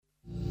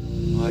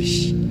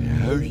This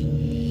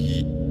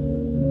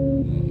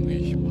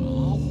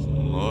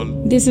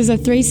is a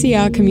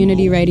 3CR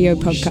community radio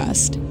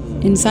podcast.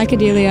 In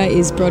Psychedelia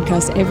is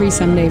broadcast every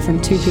Sunday from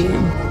 2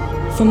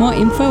 p.m. For more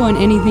info on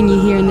anything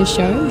you hear in the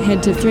show,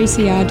 head to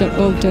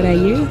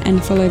 3cr.org.au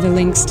and follow the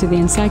links to the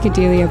In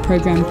Psychedelia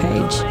program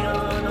page.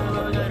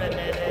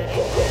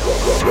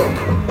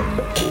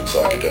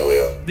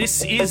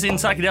 This is In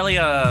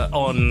Psychedelia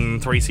on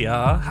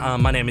 3CR.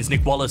 My name is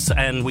Nick Wallace,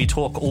 and we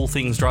talk all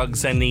things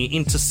drugs and the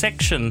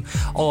intersection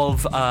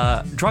of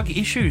drug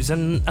issues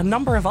and a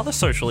number of other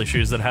social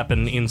issues that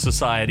happen in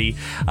society.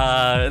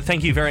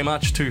 Thank you very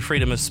much to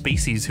Freedom of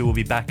Species, who will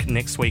be back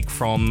next week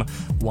from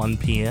 1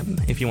 p.m.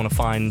 If you want to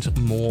find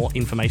more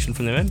information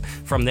from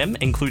them,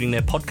 including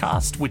their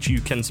podcast, which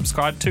you can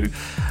subscribe to,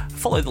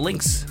 follow the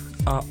links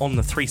on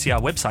the 3CR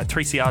website,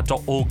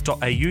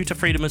 3cr.org.au to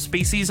Freedom of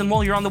Species. And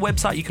while you're on the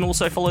website, you can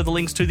also follow the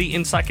links to the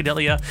In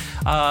Psychedelia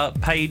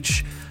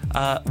page,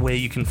 where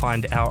you can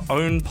find our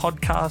own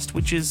podcast,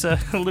 which is a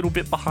little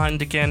bit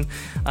behind again.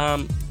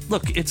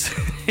 Look, it's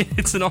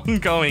an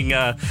ongoing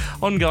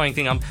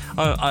thing.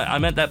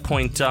 I'm at that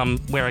point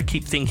where I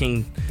keep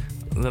thinking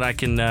that I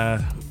can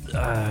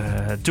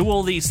do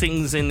all these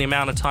things in the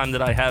amount of time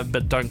that I have,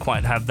 but don't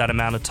quite have that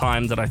amount of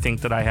time that I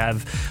think that I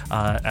have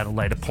at a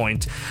later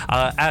point.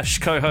 Ash,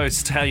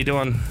 co-host, how you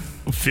doing?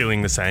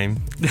 Feeling the same.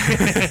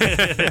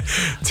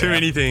 Too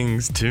many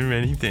things.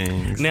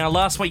 Now,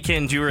 last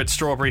weekend you were at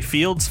Strawberry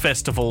Fields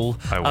Festival.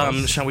 I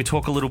was. Shall we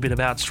talk a little bit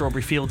about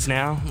Strawberry Fields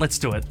now? Let's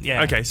do it.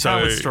 Yeah. Okay, so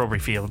how was Strawberry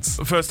Fields?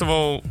 First of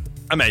all,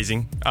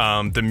 amazing.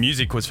 The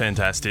music was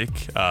fantastic.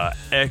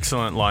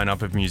 Excellent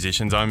lineup of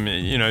musicians.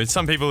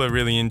 Some people are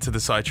really into the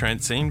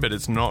psytrance scene, but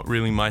it's not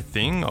really my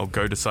thing. I'll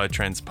go to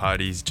psytrance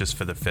parties just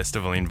for the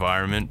festival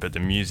environment, but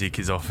the music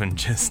is often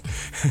just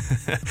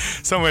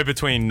somewhere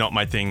between not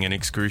my thing and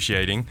excruciating.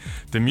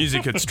 The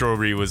music at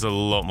Strawberry was a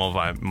lot more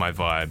my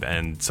vibe,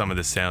 and some of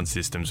the sound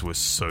systems were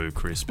so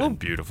crisp and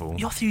beautiful.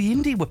 Yothu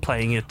Yindi were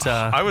playing it.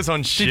 I was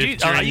on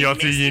shift during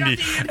Yothu Yindi.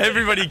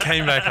 Everybody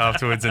came back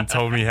afterwards and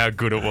told me how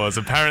good it was.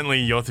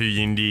 Apparently, Yothu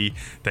Yindi,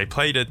 they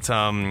played it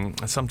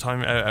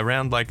sometime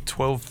around like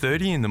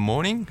 12:30 in the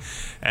morning,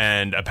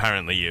 and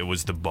apparently it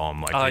was the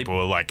bomb. People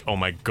were like, "Oh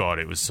my god,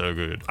 it was so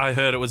good." I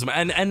heard it was,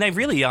 and they've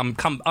really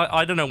come.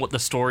 I don't know what the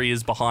story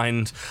is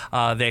behind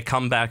their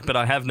comeback, but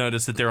I have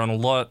noticed that they're on a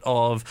lot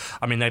of.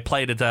 I mean, they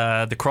played at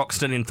the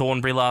Croxton in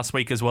Thornbury last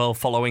week as well,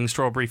 following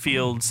Strawberry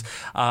Fields,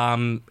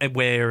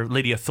 where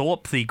Lydia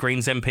Thorpe, the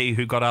Greens MP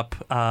who got up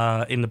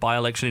in the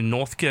by-election in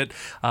Northcote,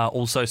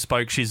 also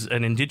spoke. She's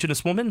an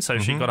Indigenous woman, so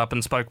she got up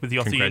and spoke with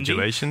Yothu Yindi.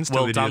 Congratulations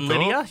to Lydia Thorpe.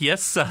 Lydia.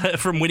 Yes,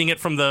 from winning it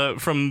from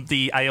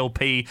the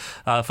ALP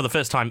for the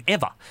first time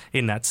ever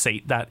in that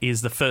seat. That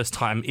is the first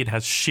time it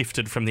has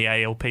shifted from the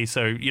ALP.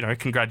 So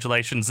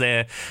congratulations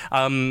there.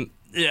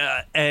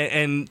 Yeah,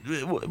 and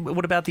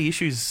what about the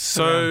issues?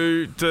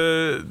 So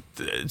the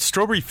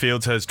Strawberry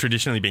Fields has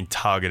traditionally been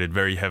targeted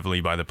very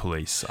heavily by the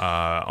police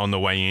on the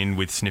way in,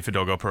 with sniffer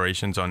dog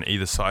operations on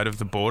either side of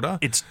the border.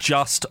 It's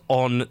just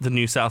on the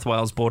New South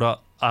Wales border.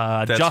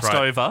 That's just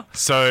right. over.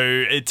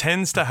 So it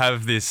tends to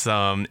have this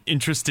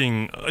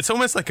interesting... It's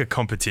almost like a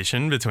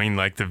competition between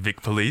like the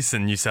Vic Police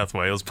and New South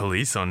Wales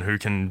Police on who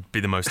can be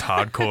the most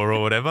hardcore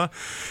or whatever.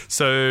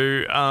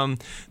 So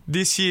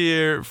this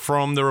year,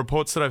 from the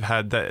reports that I've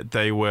had, that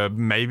they were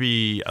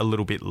maybe a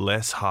little bit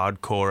less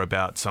hardcore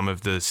about some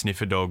of the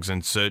sniffer dogs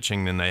and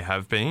searching than they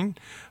have been.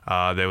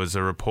 There was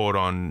a report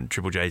on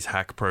Triple J's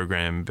Hack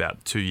program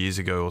about 2 years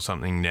ago or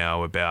something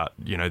now about,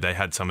 they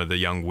had some of the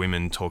young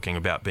women talking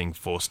about being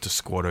forced to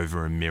squat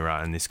over a mirror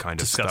and this kind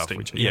of stuff.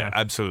 Which,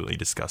 absolutely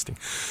disgusting.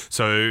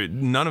 So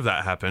none of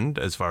that happened,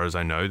 as far as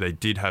I know. They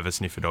did have a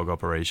sniffer dog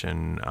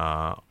operation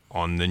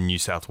on the New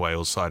South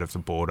Wales side of the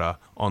border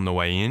on the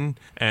way in.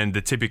 And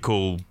the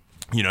typical...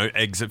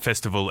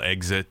 festival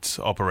exit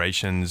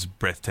operations,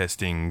 breath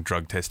testing,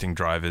 drug testing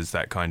drivers,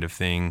 that kind of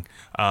thing.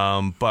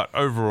 But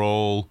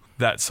overall,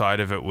 that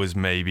side of it was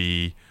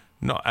maybe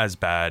not as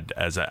bad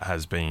as it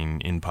has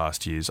been in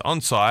past years. On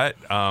site,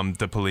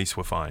 the police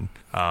were fine.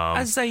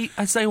 As they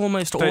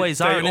almost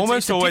always are. They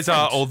almost always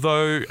are,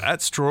 although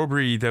at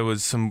Strawberry there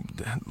was some...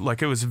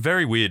 it was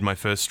very weird, my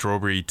first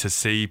Strawberry, to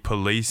see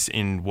police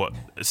in what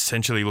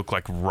essentially looked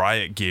like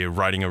riot gear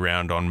riding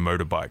around on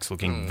motorbikes,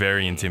 looking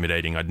very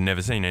intimidating. I'd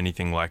never seen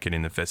anything like it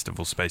in the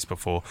festival space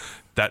before.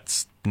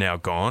 That's now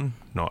gone.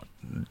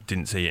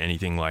 Didn't see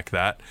anything like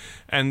that.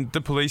 And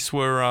the police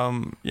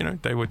were,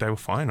 they were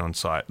fine on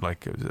site,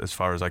 as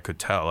far as I could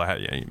tell.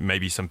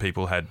 Maybe some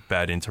people had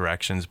bad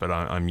interactions, but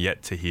I'm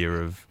yet to hear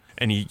of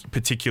any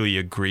particularly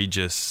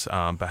egregious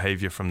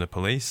behaviour from the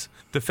police.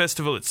 The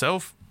festival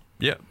itself,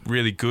 yeah,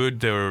 really good.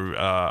 There were,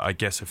 I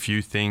guess, a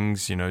few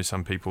things.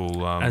 Some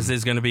people... as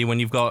there's going to be when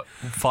you've got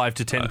 5,000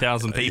 to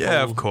 10,000 people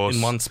of course.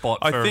 in one spot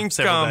for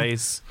several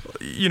days.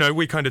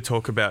 We kind of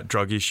talk about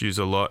drug issues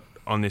a lot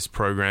on this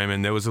program,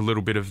 and there was a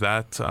little bit of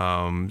that,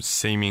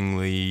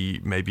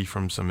 seemingly maybe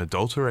from some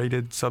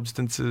adulterated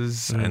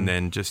substances, and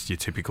then just your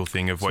typical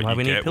thing of what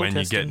you get when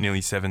you get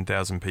nearly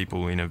 7,000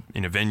 people in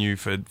a venue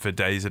for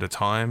days at a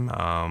time.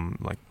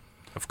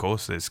 of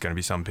course, there's going to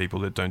be some people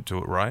that don't do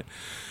it right.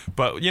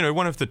 But,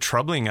 one of the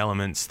troubling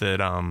elements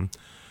that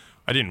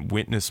I didn't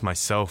witness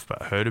myself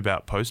but heard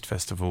about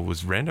post-festival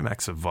was random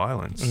acts of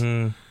violence.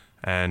 Mm.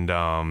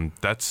 And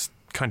that's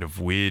kind of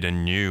weird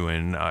and new.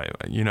 And, I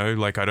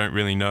don't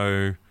really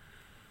know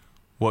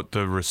what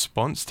the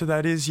response to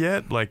that is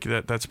yet.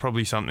 That's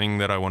probably something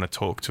that I want to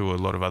talk to a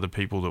lot of other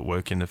people that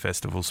work in the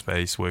festival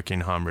space, work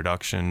in harm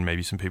reduction,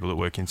 maybe some people that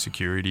work in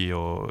security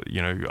or,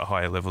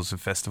 higher levels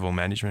of festival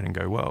management, and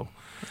go, well,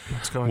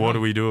 what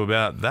do we do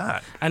about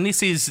that? And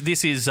this is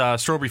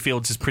Strawberry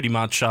Fields is pretty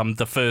much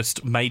the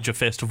first major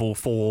festival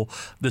for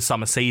the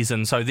summer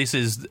season. So this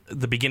is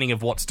the beginning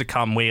of what's to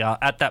come. We are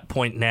at that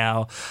point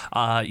now.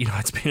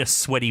 It's been a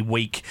sweaty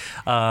week,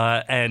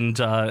 and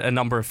a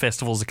number of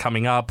festivals are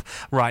coming up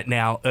right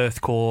now.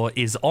 Earthcore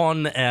is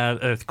on.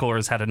 Earthcore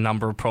has had a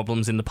number of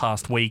problems in the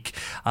past week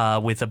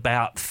with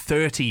about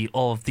 30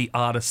 of the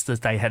artists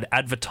that they had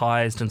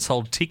advertised and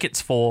sold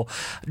tickets for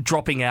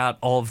dropping out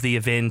of the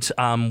event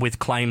with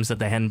claims that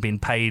they hadn't been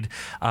paid.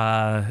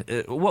 They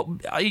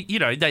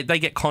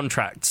get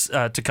contracts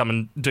to come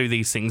and do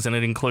these things, and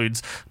it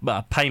includes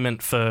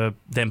payment for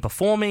them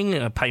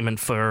performing, payment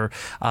for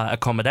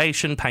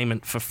accommodation,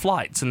 payment for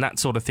flights, and that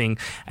sort of thing.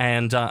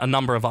 And a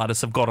number of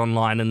artists have got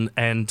online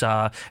and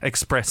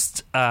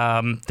expressed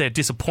their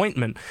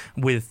disappointment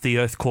with the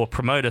Earthcore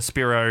promoter,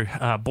 Spiro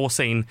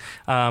Borsine,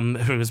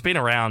 who has been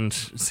around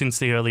since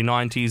the early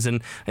 90s.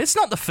 And it's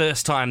not the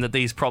first time that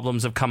these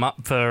problems have come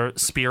up for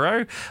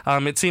Spiro.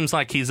 It seems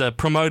like he's a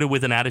promoter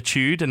with an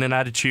attitude, and an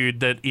attitude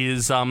that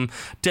is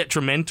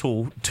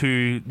detrimental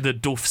to the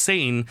doof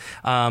scene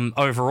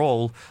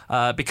overall,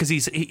 because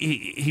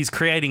he's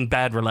creating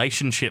bad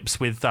relationships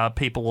with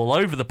people all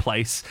over the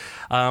place.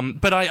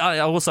 But I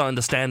also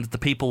understand that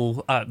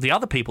the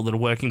other people that are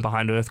working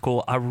behind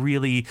Earthcore are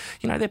really,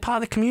 they're part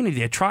of the community.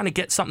 They're trying to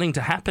get something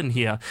to happen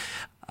here.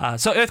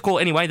 So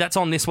Earthcore, anyway, that's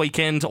on this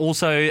weekend.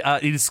 Also,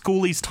 it is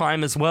schoolies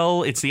time as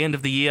well. It's the end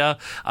of the year.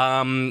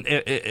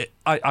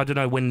 I don't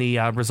know when the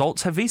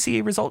results, have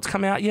VCE results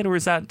come out yet, or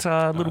is that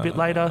a little bit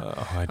later?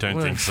 I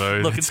don't think so.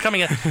 Look, it's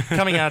coming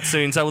out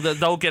soon, so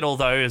they'll get all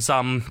those.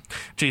 I'm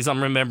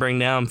remembering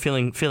now. I'm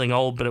feeling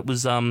old, but it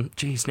was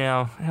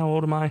now how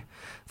old am I?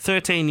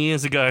 13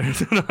 years ago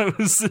that I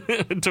was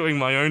doing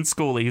my own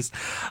schoolies,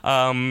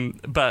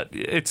 but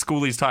it's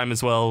schoolies time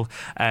as well,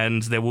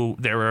 and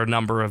there are a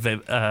number of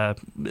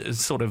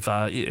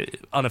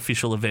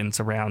unofficial events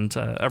around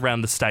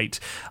the state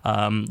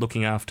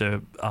looking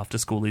after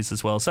schoolies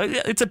as well. So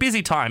yeah, it's a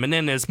busy time, and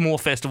then there's more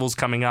festivals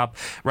coming up.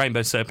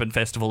 Rainbow Serpent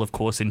Festival, of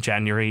course, in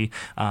January,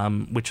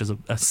 which is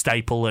a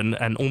staple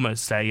and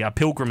almost a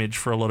pilgrimage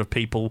for a lot of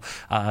people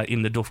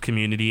in the doof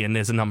community, and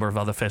there's a number of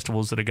other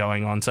festivals that are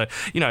going on. So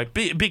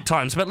big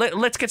times, but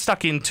let's get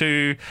stuck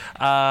into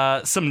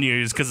some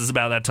news, because it's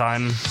about that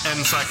time. And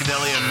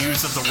Psychedelia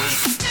News of the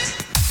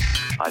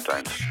Week. I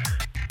don't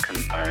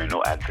condone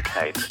or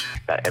advocate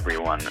that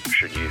everyone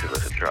should use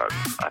illicit drugs.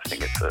 I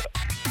think it's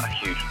a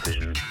huge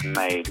decision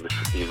made with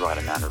the right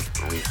amount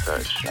of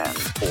research and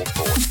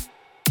forethought.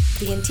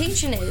 The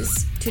intention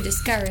is to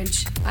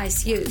discourage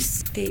ice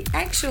use. The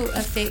actual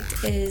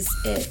effect is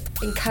it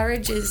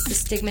encourages the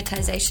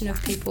stigmatization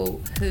of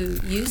people who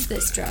use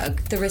this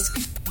drug. The risk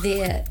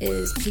there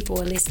is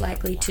people are less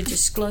likely to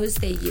disclose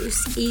their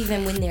use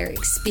even when they're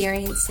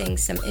experiencing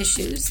some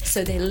issues,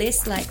 so they're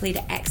less likely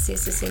to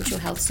access essential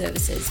health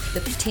services.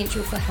 The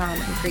potential for harm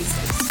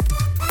increases.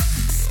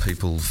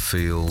 People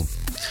feel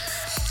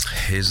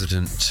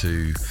hesitant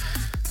to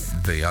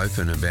be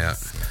open about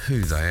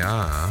who they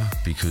are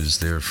because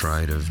they're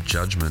afraid of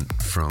judgment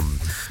from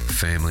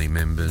family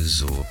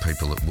members or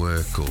people at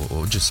work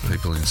or just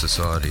people in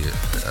society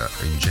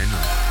in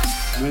general.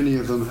 Many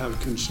of them have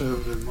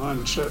conservative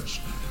mindsets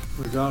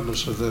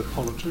regardless of their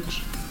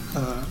politics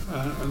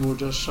and will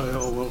just say,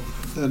 oh well,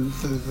 then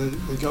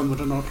the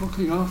government are not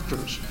looking after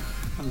us,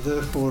 and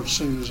therefore it's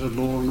seen as a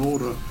law and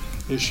order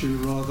issue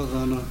rather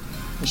than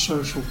a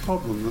social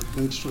problem that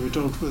needs to be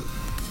dealt with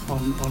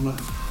on a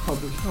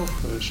public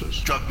health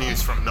basis. Drug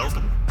news from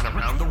Melbourne and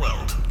around the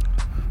world.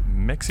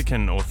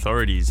 Mexican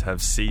authorities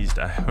have seized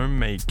a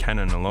homemade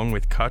cannon along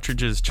with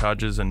cartridges,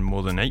 charges, and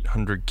more than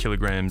 800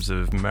 kilograms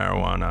of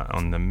marijuana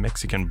on the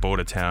Mexican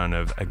border town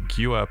of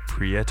Agua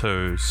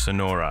Prieto,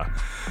 Sonora.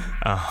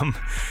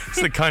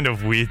 It's the kind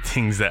of weird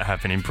things that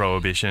happen in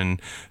Prohibition.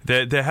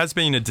 There has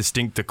been a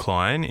distinct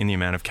decline in the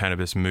amount of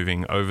cannabis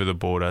moving over the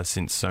border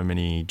since so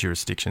many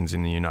jurisdictions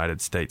in the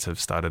United States have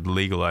started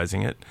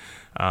legalizing it.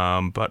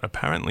 But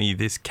apparently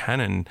this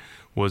cannon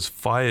was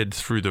fired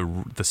through the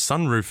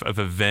sunroof of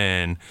a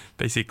van,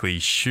 basically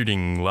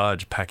shooting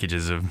large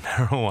packages of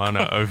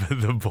marijuana over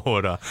the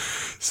border.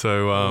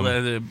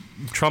 So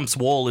Trump's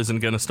wall isn't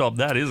going to stop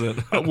that, is it?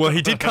 Well,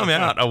 he did come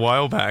out a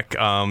while back.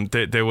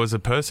 There was a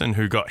person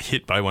who got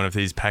hit by one of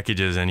these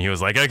packages, and he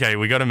was like, okay,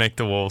 we got to make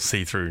the wall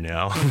see-through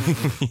now.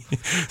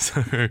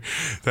 So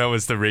that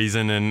was the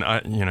reason, and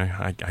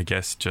I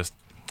guess just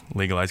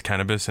legalise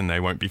cannabis and they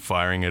won't be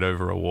firing it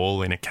over a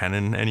wall in a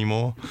cannon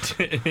anymore.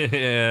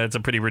 Yeah, it's a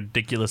pretty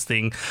ridiculous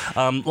thing.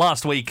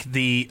 Last week,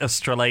 the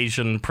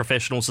Australasian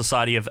Professional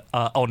Society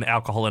on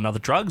Alcohol and Other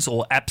Drugs,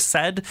 or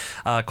APSAD,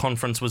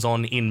 conference was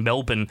on in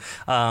Melbourne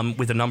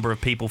with a number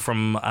of people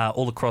from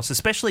all across,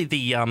 especially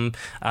the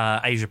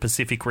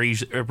Asia-Pacific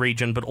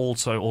region, but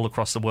also all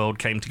across the world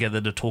came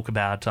together to talk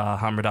about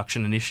harm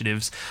reduction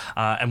initiatives.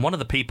 And one of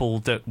the people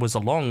that was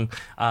along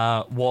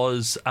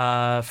was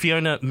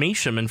Fiona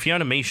Measham. And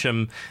Fiona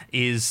Measham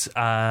is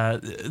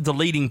the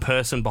leading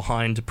person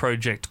behind a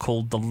project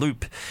called The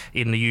Loop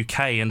in the UK.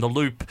 And The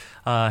Loop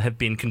have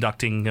been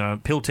conducting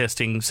pill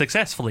testing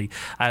successfully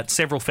at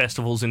several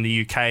festivals in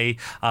the UK,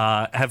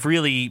 have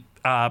really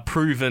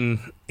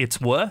proven its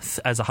worth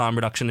as a harm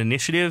reduction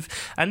initiative,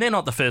 and they're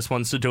not the first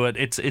ones to do it.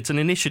 It's an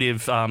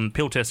initiative.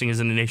 Pill testing is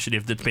an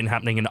initiative that's been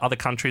happening in other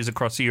countries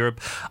across Europe.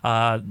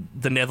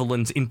 The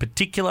Netherlands, in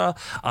particular,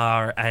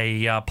 are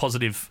a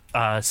positive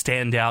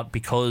standout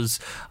because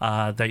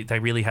they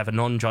really have a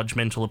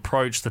non-judgmental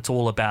approach that's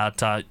all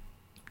about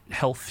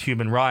health,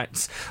 human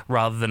rights,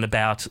 rather than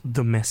about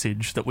the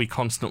message that we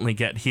constantly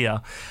get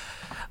here.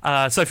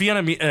 So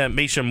Fiona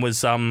Measham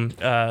was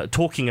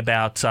talking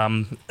about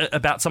some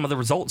of the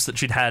results that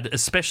she'd had,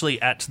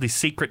 especially at the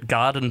Secret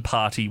Garden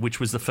Party, which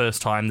was the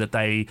first time that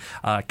they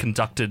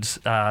conducted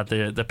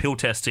the pill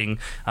testing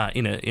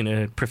in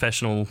a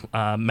professional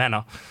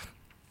manner.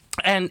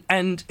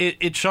 And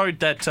it showed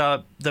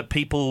that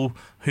people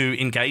who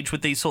engage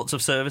with these sorts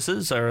of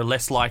services are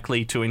less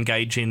likely to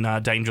engage in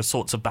dangerous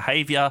sorts of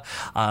behaviour,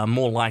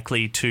 more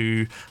likely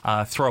to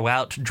throw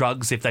out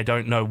drugs if they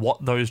don't know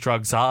what those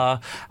drugs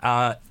are.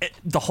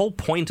 The whole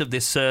point of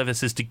this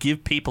service is to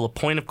give people a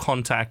point of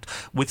contact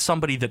with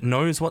somebody that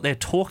knows what they're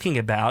talking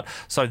about,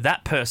 so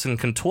that person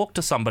can talk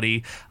to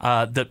somebody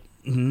that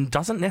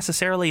doesn't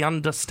necessarily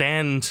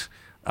understand.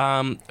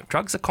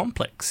 Drugs are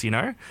complex,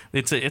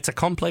 It's a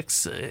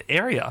complex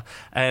area,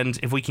 and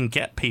if we can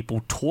get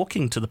people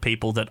talking to the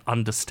people that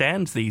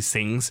understand these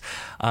things,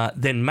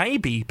 then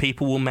maybe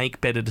people will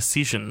make better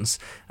decisions.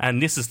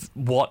 And this is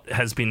what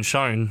has been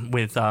shown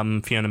with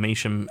Fiona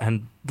Measham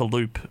and The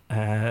Loop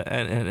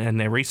and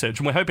their research.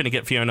 And we're hoping to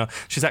get Fiona.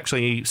 She's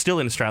actually still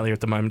in Australia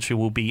at the moment. She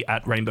will be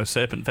at Rainbow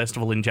Serpent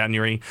Festival in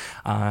January.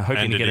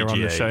 Hoping to get her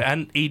on the show.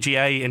 And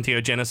EGA,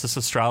 Entheogenesis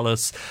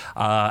Australis,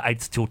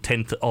 8th till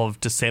 10th of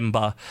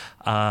December,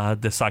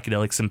 the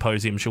Psychedelic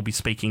Symposium. She'll be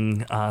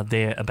speaking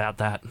there about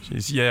that.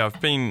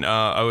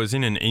 I was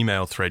in an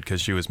email thread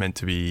because she was meant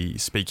to be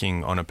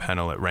speaking on a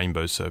panel at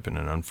Rainbow Serpent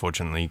and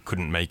unfortunately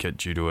couldn't make it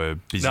due to a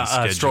busy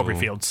schedule.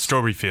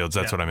 Strawberry Fields,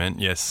 that's what I meant,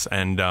 yes.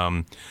 And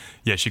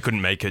she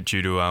couldn't make it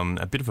due to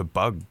a bit of a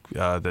bug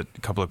that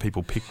a couple of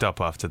people picked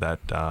up after that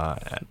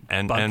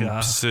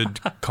ANSID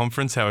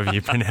conference, however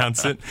you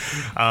pronounce it.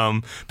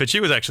 But she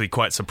was actually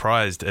quite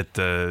surprised at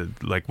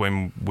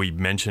when we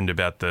mentioned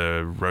about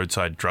the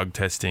roadside drug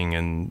testing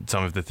and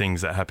some of the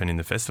things that happen in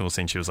the festival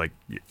scene. She was like,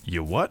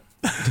 "You what?"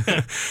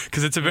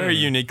 Because it's a very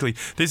uniquely...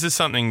 This is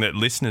something that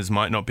listeners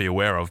might not be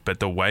aware of, but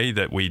the way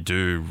that we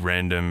do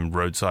random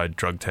roadside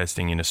drug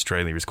testing in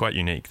Australia is quite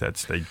unique.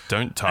 They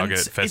don't target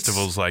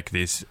festivals like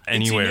this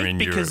anywhere in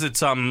Europe. Because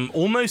it's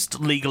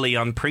almost legally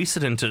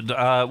unprecedented.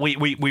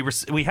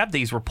 We have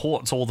these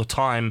reports all the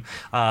time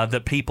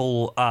that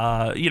people,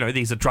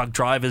 these are drug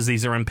drivers,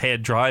 these are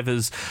impaired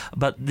drivers,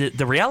 but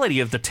the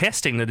reality of the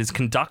testing that is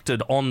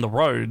conducted on the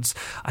roads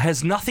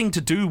has nothing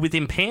to do with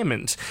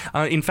impairment.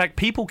 In fact,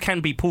 people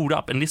can be pulled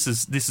up, and this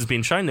has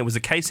been shown. There was a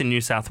case in New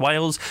South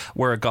Wales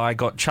where a guy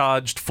got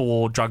charged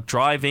for drug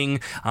driving,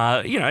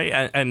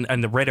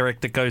 and the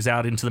rhetoric that goes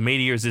out into the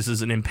media is this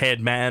is an impaired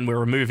man, we're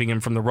removing him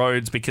from the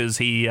roads because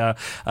he's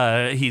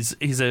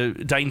a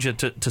danger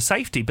to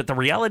safety. But the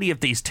reality of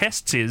these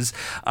tests is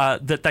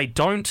that they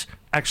don't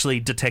actually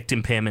detect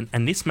impairment,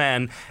 and this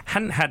man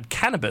hadn't had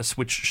cannabis,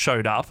 which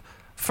showed up,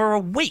 for a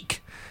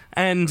week.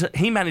 And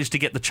he managed to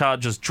get the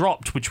charges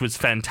dropped, which was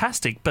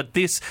fantastic. But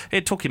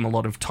it took him a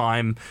lot of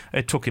time.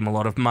 It took him a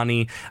lot of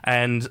money.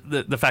 And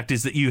the fact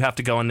is that you have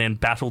to go and then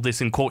battle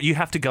this in court. You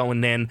have to go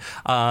and then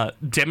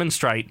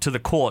demonstrate to the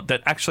court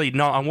that actually,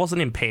 no, I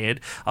wasn't impaired.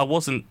 I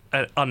wasn't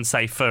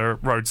unsafe for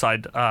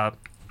roadside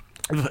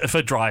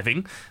for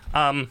driving.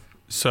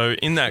 So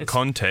in that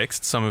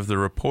context, some of the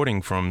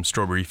reporting from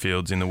Strawberry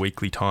Fields in the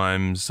Weekly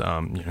Times,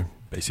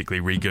 basically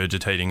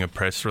regurgitating a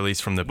press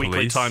release from the police.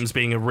 Weekly Times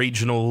being a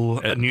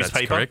regional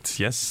newspaper. That's correct,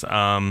 yes.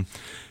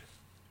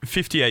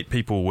 58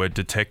 people were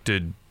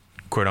detected,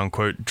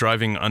 quote-unquote,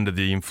 driving under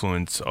the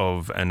influence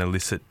of an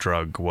illicit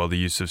drug, while the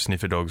use of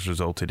sniffer dogs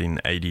resulted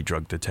in 80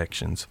 drug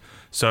detections.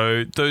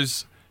 So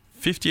those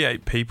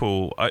 58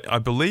 people, I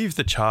believe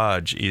the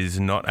charge is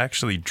not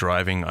actually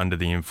driving under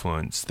the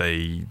influence.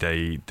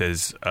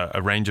 There's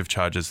a range of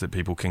charges that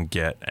people can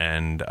get,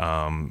 and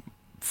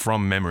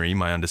from memory,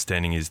 my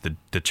understanding is that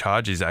the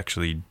charge is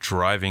actually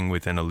driving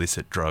with an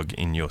illicit drug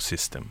in your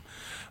system.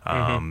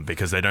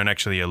 because they don't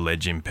actually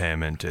allege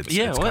impairment. It's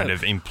well, kind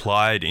of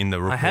implied in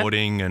the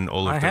reporting and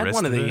all of the rest of it. I had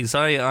one of these.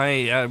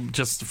 I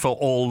just for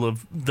all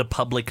of the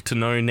public to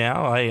know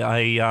now,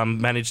 I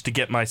managed to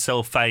get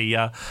myself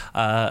I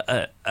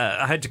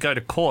had to go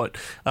to court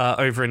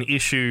over an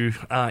issue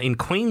in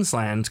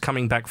Queensland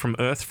coming back from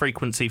Earth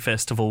Frequency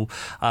Festival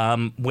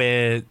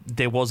where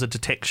there was a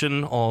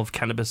detection of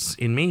cannabis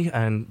in me,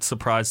 and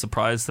surprise,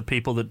 surprise, the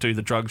people that do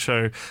the drug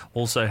show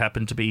also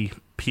happen to be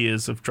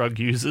peers of drug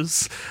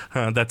users.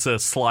 That's a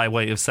sly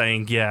way of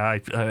saying,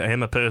 I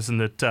am a person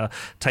that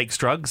takes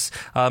drugs,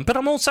 but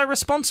I'm also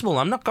responsible.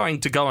 I'm not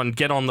going to go and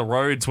get on the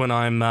roads when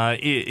I'm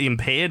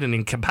impaired and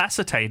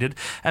incapacitated.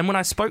 And when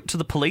I spoke to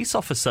the police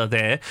officer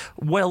there,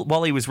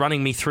 while he was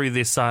running me through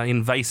this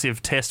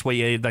invasive test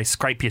where they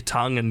scrape your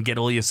tongue and get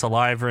all your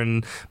saliva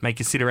and make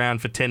you sit around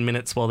for 10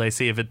 minutes while they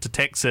see if it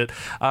detects it,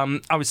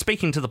 I was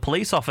speaking to the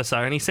police officer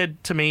and he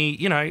said to me,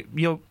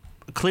 you're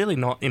clearly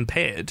not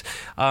impaired,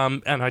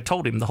 and I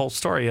told him the whole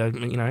story.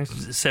 I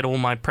said all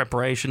my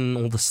preparation,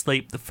 all the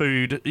sleep, the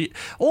food,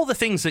 all the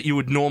things that you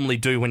would normally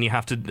do when you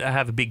have to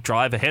have a big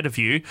drive ahead of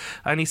you.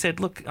 And he said,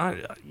 look,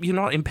 you're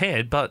not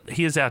impaired, but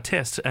here's our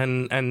test,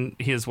 and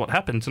here's what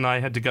happened. And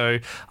I had to go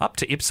up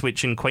to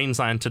Ipswich in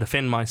Queensland to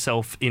defend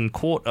myself in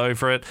court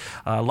over it.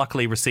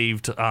 Luckily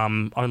received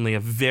only a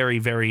very,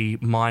 very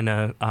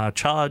minor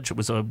charge. It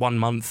was a 1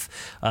 month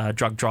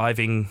drug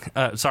driving,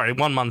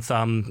 1 month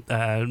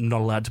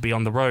not allowed to be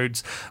on the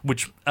roads,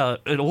 which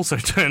it also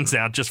turns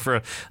out, just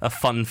for a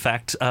fun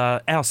fact,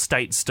 our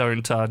states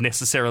don't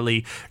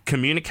necessarily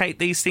communicate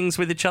these things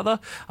with each other.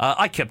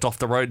 I kept off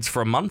the roads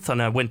for a month,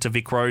 and I went to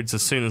Vic Roads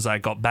as soon as I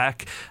got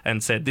back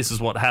and said, this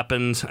is what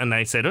happened. And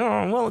they said,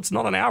 oh, well, it's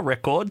not on our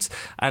records.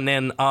 And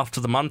then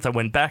after the month, I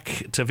went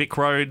back to Vic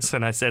Roads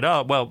and I said,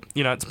 oh, well,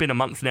 it's been a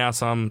month now,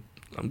 so I'm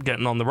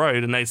getting on the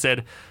road. And they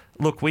said,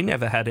 look, we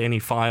never had any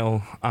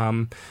file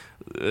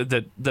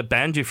that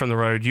banned you from the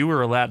road. You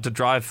were allowed to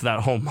drive for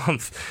that whole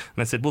month.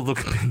 And I said, well,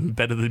 look,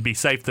 better to be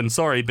safe than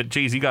sorry, but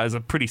geez, you guys are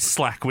pretty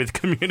slack with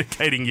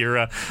communicating your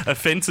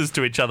offences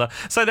to each other.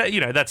 So that,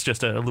 that's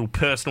just a little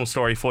personal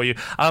story for you.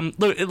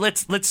 Look,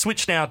 let's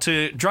switch now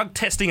to drug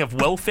testing of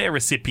welfare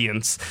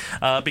recipients,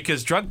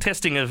 because drug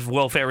testing of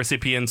welfare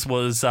recipients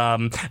was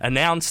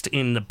announced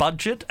in the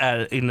budget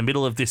in the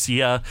middle of this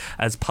year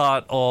as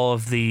part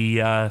of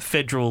the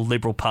federal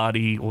Liberal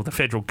Party, or the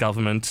federal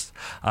government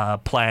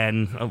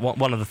plan.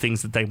 One of the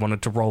things that they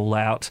wanted to roll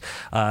out,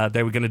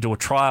 they were going to do a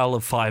trial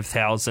of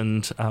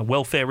 5,000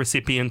 welfare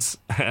recipients,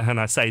 and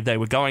I say they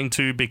were going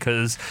to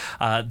because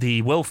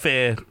the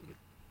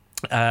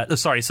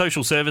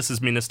Social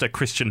Services Minister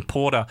Christian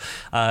Porter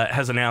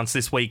has announced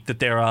this week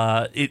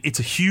that it's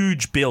a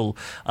huge bill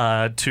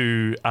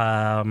to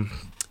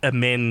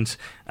amend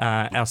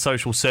our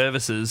social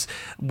services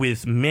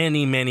with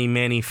many, many,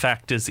 many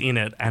factors in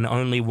it, and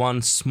only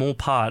one small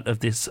part of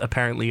this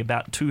apparently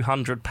about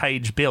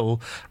 200-page bill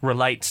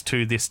relates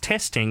to this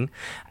testing.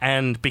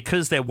 And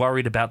because they're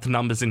worried about the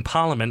numbers in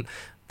Parliament,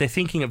 they're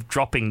thinking of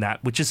dropping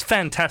that, which is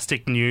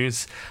fantastic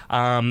news.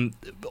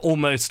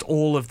 Almost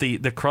all of the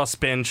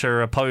crossbench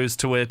are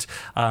opposed to it.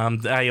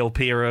 The ALP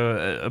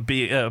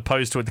are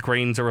opposed to it. The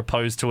Greens are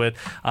opposed to it.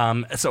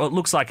 So it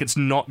looks like it's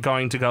not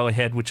going to go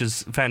ahead, which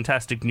is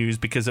fantastic news,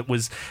 because it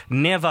was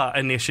never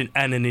an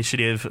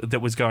initiative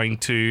that was going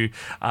to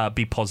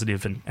be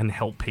positive and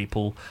help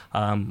people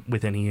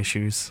with any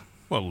issues.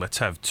 Well, let's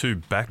have two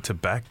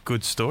back-to-back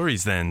good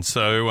stories then.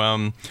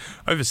 So,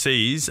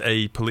 overseas,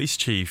 a police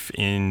chief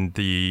in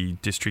the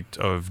district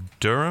of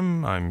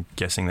Durham, I'm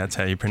guessing that's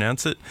how you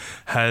pronounce it,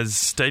 has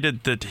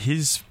stated that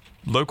his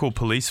local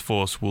police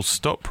force will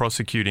stop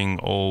prosecuting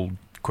all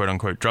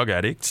quote-unquote drug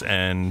addicts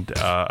and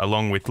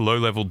along with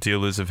low-level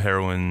dealers of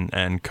heroin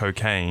and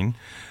cocaine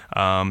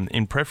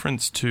in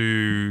preference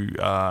to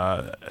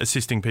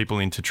assisting people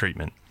into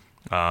treatment.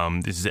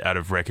 This is out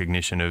of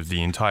recognition of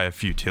the entire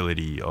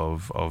futility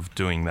of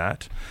doing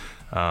that.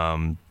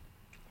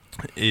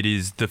 It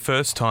is the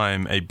first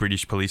time a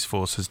British police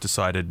force has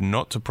decided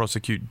not to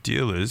prosecute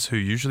dealers who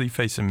usually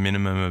face a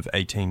minimum of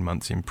 18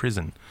 months in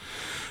prison.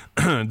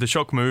 The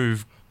shock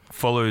move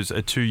follows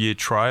a 2-year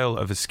trial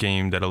of a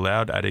scheme that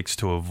allowed addicts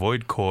to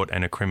avoid court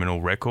and a criminal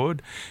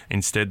record.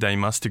 Instead, they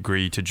must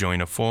agree to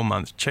join a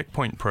 4-month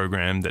checkpoint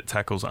program that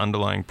tackles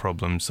underlying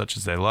problems such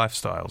as their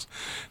lifestyles.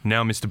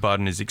 Now, Mr.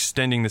 Barden is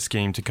extending the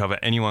scheme to cover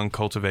anyone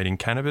cultivating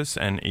cannabis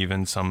and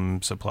even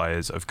some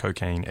suppliers of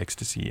cocaine,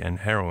 ecstasy and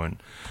heroin.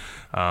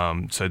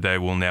 So they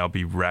will now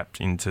be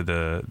wrapped into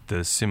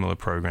the similar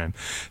program.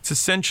 It's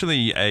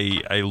essentially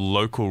a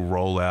local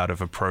rollout of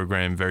a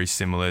program very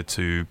similar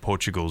to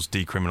Portugal's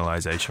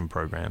decriminalisation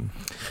program.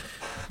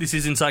 This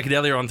is In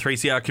Psychedelia on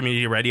 3CR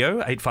Community Radio,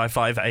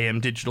 855 AM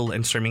digital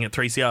and streaming at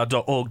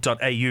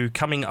 3cr.org.au.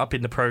 Coming up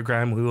in the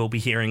program, we will be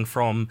hearing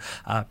from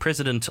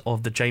President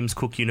of the James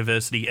Cook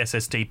University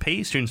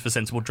SSDP, Students for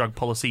Sensible Drug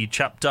Policy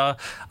Chapter,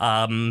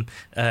 Glenn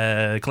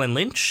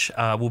Lynch.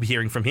 We'll be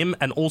hearing from him.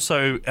 And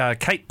also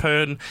Kate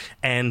Pern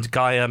and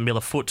Gaia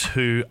Miller-Foote,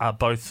 who are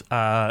both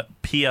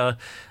peer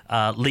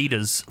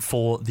leaders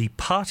for the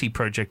Party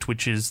Project,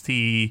 which is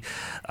the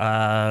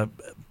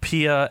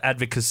peer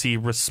advocacy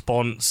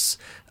response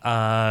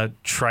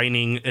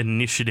training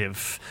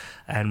initiative.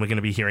 And we're going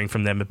to be hearing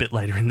from them a bit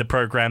later in the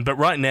program. But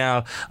right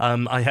now,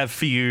 I have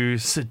for you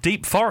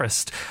Deep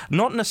Forest.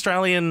 Not an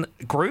Australian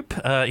group.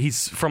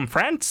 He's from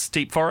France,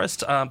 Deep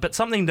Forest, but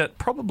something that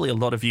probably a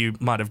lot of you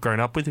might have grown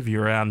up with if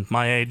you're around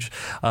my age.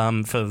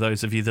 For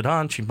those of you that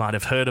aren't, you might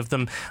have heard of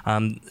them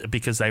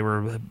because they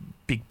were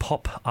big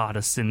pop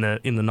artists in the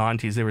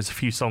 90s. There was a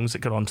few songs that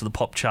got onto the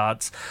pop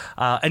charts.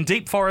 And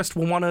Deep Forest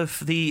were one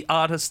of the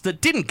artists that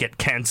didn't get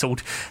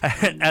cancelled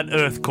at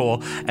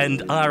Earthcore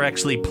and are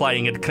actually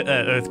playing at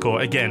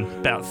Earthcore. Again,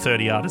 about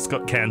 30 artists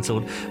got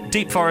cancelled.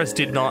 Deep Forest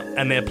did not,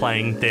 and they're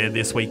playing there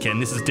this weekend.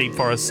 This is Deep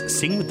Forest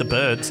Sing with the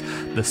Birds,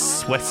 the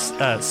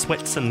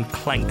Sweats and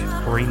Clank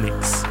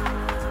remix.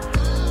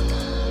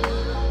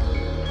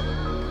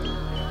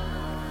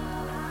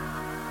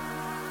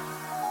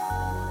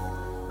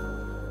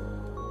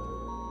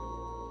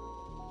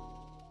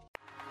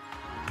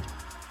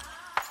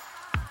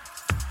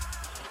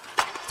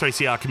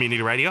 .3CR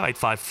Community Radio,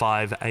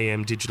 855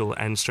 AM digital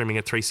and streaming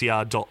at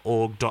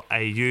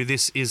 3cr.org.au.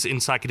 This is In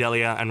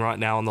Psychedelia, and right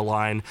now on the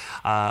line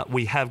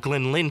we have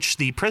Glenn Lynch,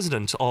 the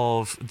president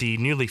of the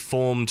newly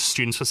formed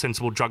Students for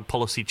Sensible Drug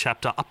Policy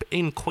chapter up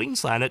in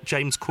Queensland at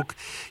James Cook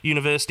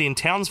University in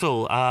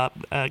Townsville.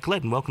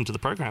 Glenn, welcome to the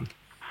program.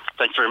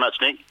 Thanks very much,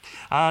 Nick.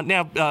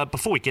 Now,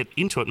 before we get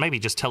into it, maybe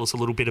just tell us a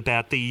little bit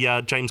about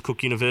the James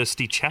Cook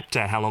University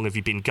chapter. How long have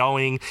you been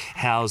going?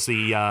 How's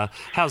the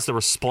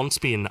response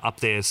been up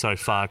there so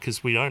far?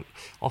 Because we don't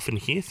often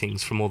hear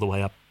things from all the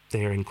way up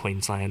there in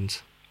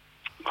Queensland.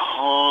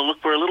 Oh,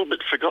 look, we're a little bit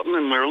forgotten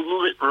and we're a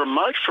little bit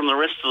remote from the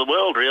rest of the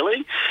world,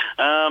 really.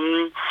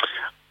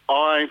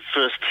 I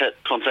first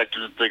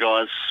contacted the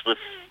guys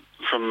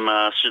from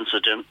Students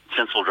for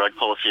Sensible Drug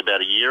Policy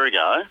about a year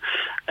ago,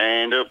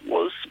 and it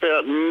was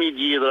about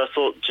mid-year that I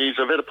thought, geez,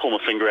 I better pull my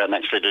finger out and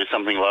actually do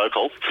something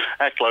local.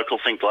 Act local,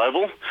 think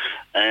global.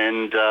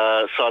 And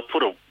so I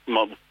put a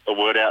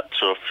word out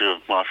to a few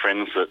of my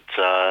friends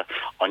that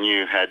I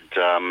knew had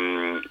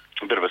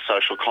a bit of a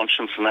social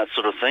conscience and that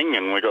sort of thing,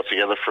 and we got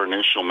together for an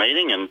initial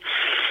meeting, and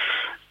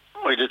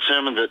we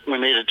determined that we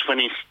needed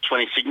 20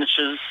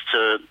 signatures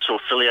to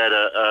affiliate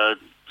a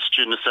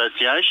student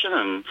association,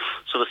 and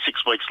sort of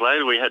 6 weeks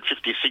later we had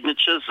 50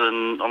 signatures,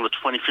 and on the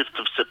 25th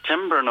of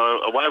September, and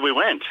away we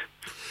went.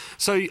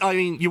 So, I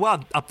mean, you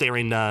are up there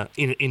in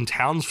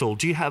Townsville.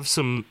 Do you have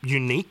some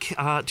unique,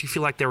 do you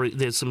feel like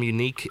there's some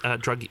unique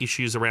drug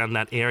issues around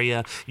that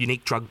area,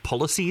 unique drug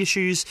policy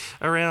issues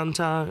around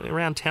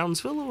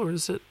Townsville, or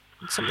is it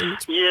something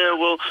that's... Yeah,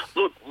 well,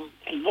 look,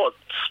 what's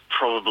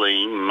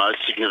probably most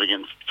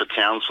significant for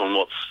Townsville and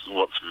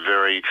what's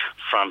very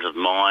front of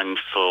mind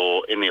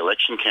in the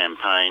election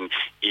campaign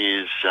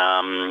is,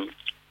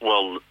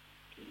 well,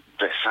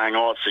 they're saying,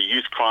 it's a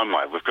youth crime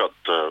rate. We've got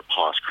the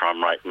highest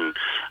crime rate in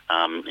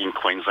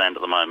Queensland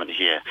at the moment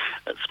here.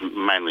 It's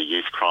mainly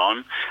youth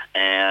crime,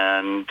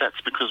 and that's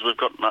because we've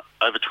got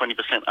over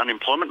 20%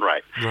 unemployment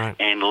rate. Right.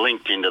 And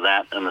linked into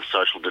that and the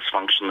social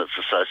dysfunction that's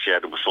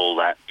associated with all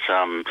that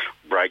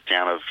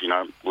breakdown of,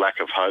 lack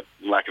of hope,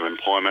 lack of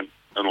employment,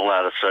 and all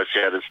that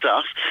associated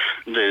stuff,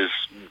 there's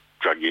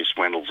drug use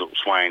dwindles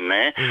its way in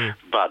there.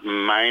 But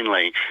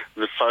mainly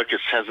the focus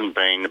hasn't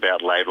been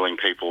about labelling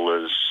people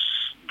as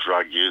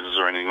drug users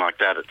or anything like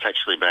that. It's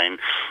actually been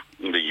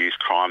the youth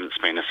crime that's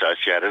been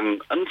associated,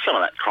 and some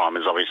of that crime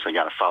is obviously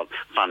going to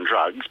fund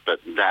drugs, but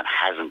that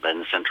hasn't been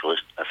the central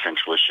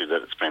issue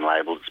that it's been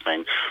labelled. It's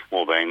been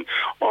more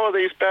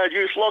these bad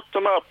youth, lock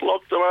them up.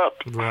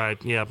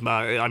 Right, yeah.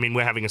 I mean,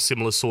 we're having a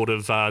similar sort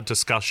of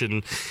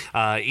discussion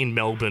in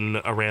Melbourne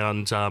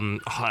around,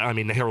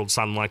 the Herald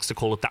Sun likes to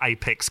call it the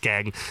Apex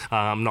Gang.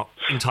 I'm not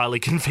entirely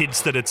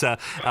convinced that it's that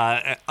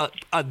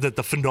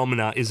the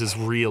phenomena is as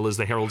real as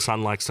the Herald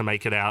Sun likes to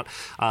make it out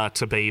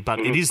to be, but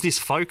it is this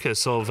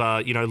focus of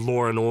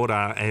law and order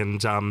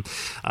and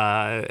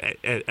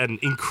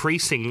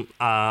increasing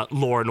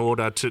law and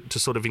order to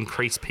sort of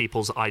increase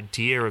people's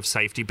idea of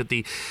safety. But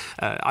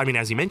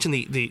as you mentioned,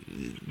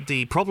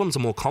 the problems are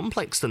more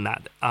complex than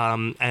that.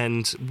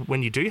 And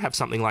when you do have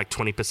something like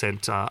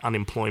 20%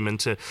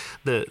 unemployment,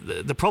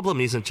 the problem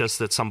isn't just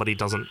that somebody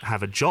doesn't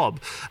have a job.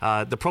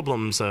 The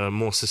problems are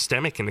more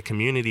systemic in the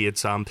community.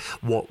 It's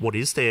what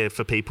is there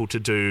for people to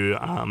do?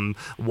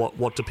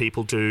 What do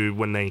people do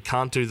when they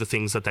can't do the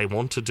things that they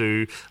want to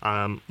do?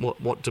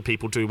 What do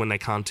people do when they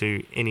can't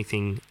do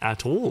anything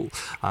at all?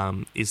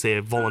 Is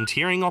there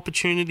volunteering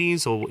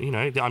opportunities, or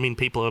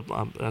people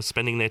are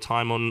spending their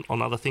time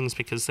on other things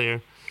because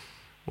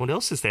what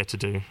else is there to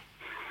do?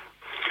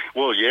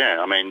 Well, yeah.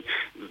 I mean,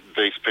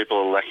 these people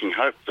are lacking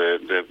hope. They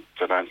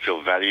don't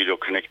feel valued or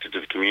connected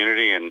to the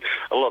community, and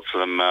lots of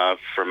them are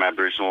from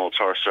Aboriginal or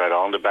Torres Strait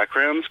Islander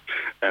backgrounds,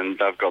 and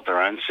they've got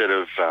their own set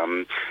of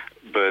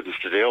burdens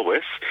to deal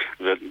with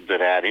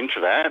that add into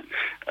that.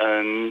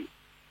 And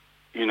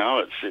you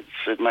know,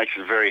 it makes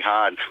it very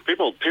hard.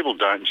 People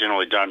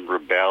generally don't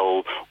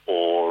rebel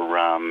or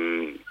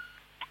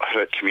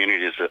hurt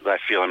communities that they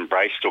feel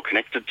embraced or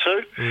connected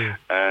to,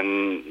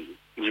 and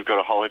you've got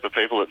a whole heap of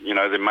people that, you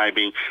know, there may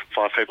be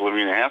 5 people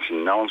living in a house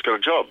and no one's got a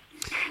job.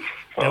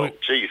 Well,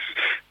 geez,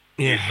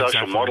 your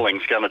social modelling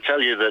is going to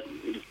tell you that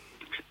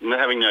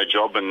having no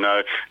job and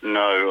no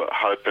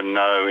hope and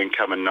no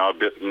income and no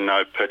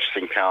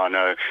purchasing power,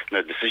 no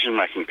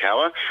decision-making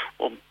power,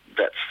 well,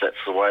 that's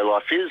the way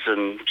life is,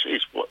 and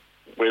geez,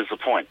 where's the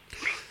point?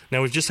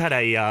 Now, we've just had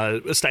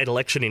a state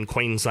election in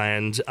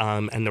Queensland,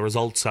 and the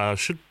results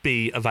should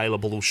be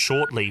available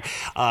shortly.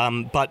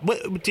 But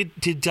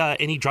did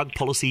any drug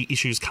policy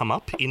issues come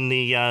up in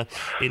the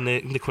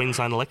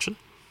Queensland election?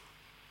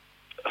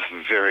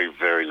 Very,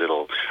 very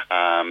little.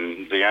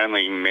 The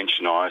only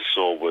mention I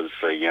saw was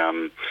who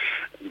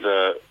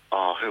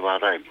are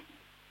they?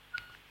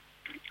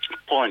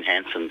 Pauline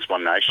Hanson's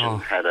One Nation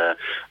had a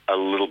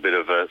little bit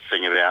of a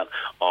thing about,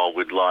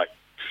 we'd like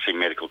to see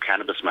medical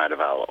cannabis made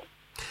available.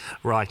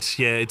 Right,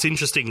 yeah, it's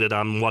interesting that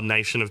One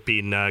Nation have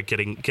been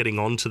getting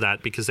onto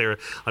that, because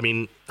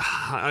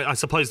I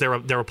suppose they're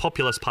a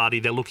populist party.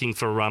 They're looking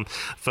for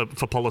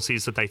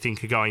policies that they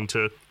think are going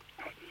to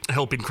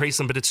help increase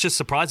them, but it's just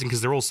surprising because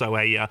they're also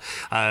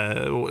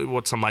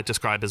what some might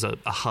describe as a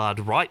hard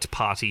right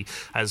party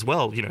as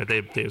well. You know,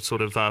 they're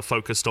sort of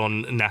focused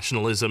on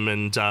nationalism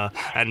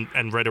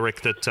and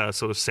rhetoric that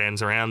sort of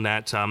stands around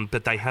that.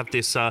 But they have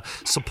this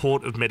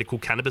support of medical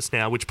cannabis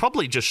now, which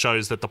probably just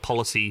shows that the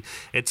policy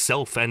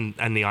itself and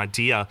the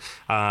idea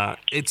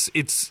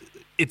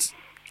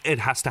it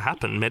has to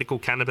happen. Medical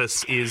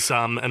cannabis is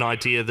an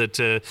idea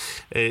that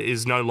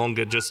is no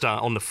longer just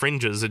on the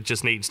fringes. It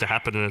just needs to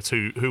happen, and it's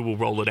who will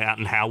roll it out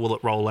and how will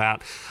it roll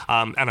out.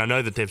 And I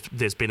know that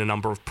there's been a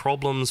number of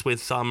problems with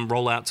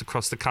rollouts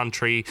across the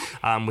country,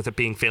 with it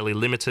being fairly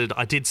limited.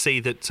 I did see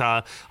that,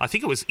 I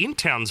think it was in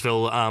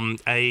Townsville,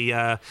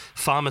 a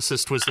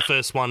pharmacist was the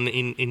first one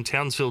in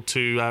Townsville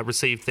to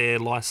receive their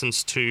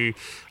licence to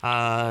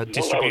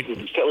distribute.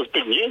 Well, that was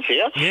big news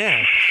here.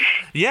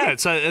 Yeah,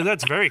 so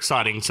that's very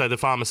exciting. So the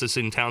pharmacist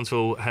in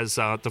Townsville has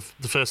the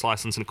first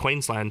licence in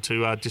Queensland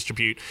to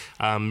distribute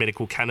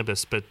medical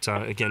cannabis, but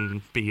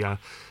again, be a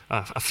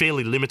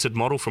fairly limited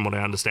model from what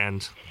I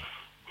understand.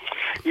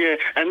 Yeah,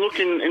 and look,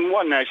 in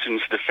One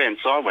Nation's defence,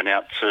 I went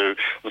out to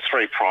the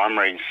 3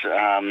 primaries,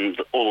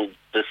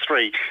 the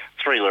three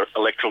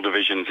electoral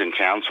divisions in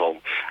Townsville,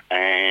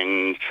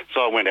 and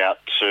so I went out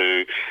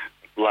to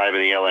Labor,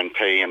 the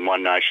LNP and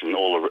One Nation,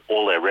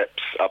 all their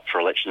reps up for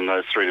election in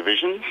those 3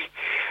 divisions.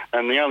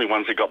 And the only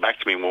ones that got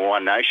back to me were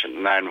One Nation,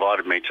 and they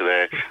invited me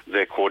to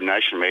their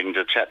coordination meeting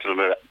to chat to them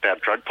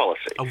about drug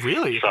policy. Oh,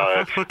 really?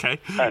 So, okay.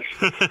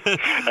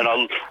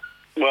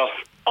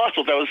 I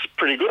thought that was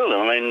pretty good of them.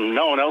 I mean,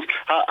 no one else,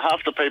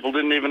 half the people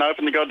didn't even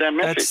open the goddamn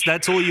message.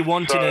 That's all you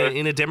want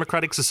in a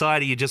democratic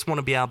society. You just want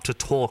to be able to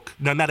talk.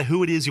 No matter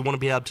who it is, you want to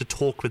be able to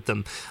talk with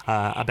them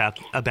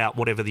about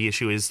whatever the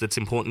issue is that's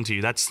important to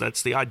you. That's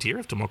the idea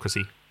of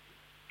democracy.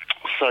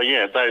 So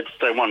yeah,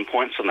 they won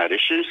points on that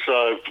issue.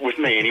 So with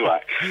me anyway,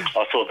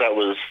 I thought that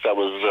was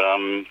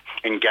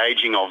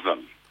engaging of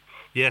them.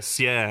 Yes,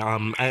 yeah,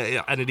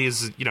 and it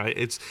is, you know,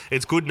 it's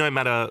good no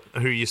matter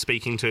who you're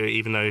speaking to,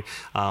 even though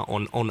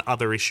on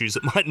other issues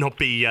it might not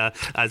be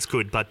as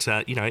good. But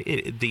you know,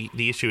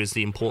 the issue is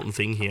the important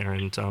thing here,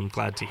 and I'm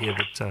glad to hear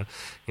that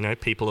you know,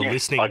 people are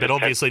listening. But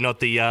obviously not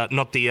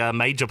the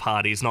major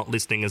parties not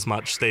listening as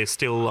much. They're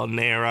still on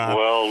their.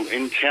 Well,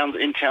 in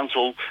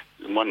Townsville,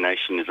 One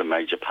Nation is a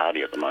major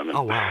party at the moment.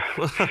 Oh wow!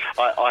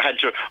 I had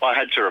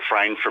to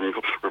refrain from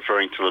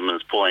referring to them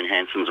as Pauline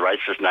Hanson's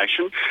racist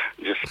nation.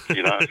 Just,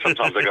 you know,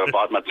 sometimes I got to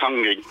bite my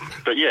tongue.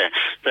 But yeah,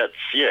 that's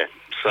yeah.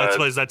 So I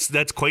suppose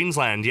that's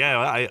Queensland. Yeah,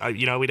 I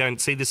you know, we don't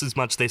see this as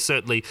much. There's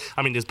certainly,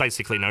 I mean, there's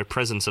basically no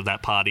presence of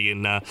that party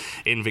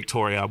in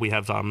Victoria. We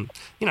have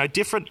you know,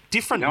 different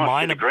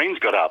minor. The Greens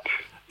got up.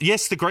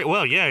 Yes,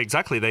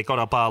 exactly. They got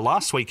up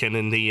last weekend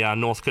in the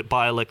Northcote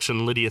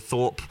by-election. Lydia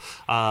Thorpe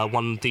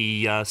won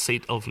the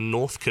seat of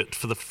Northcote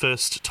for the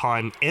first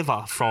time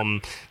ever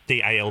from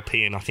the ALP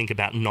in, I think,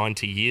 about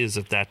 90 years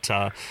of that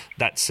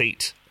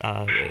seat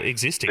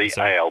existing.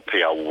 The ALP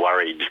are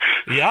worried.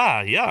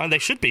 Yeah, they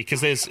should be,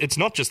 because it's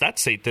not just that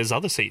seat. There's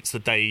other seats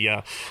that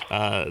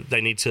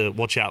they need to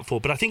watch out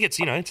for. But I think it's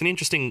an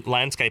interesting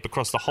landscape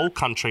across the whole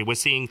country. We're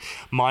seeing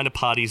minor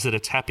parties that are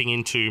tapping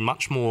into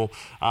much more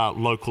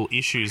local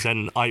issues,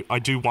 and I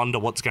do wonder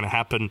what's going to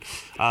happen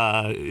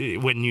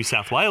when New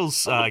South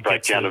Wales gets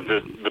breakdown of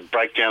the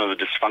breakdown of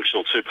the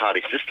dysfunctional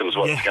two-party system is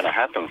what's going to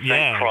happen.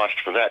 Thank Christ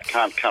for that.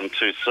 Can't come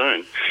too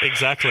soon.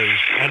 Exactly.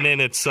 And then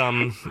it's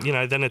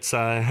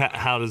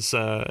how does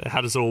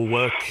it all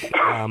work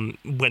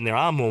when there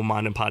are more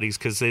minor parties?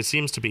 Because there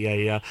seems to be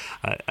a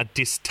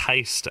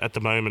distaste at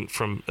the moment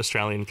from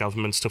Australian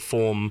governments to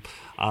form.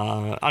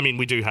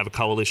 We do have a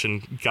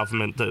coalition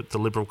government, the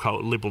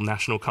Liberal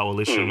National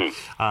Coalition,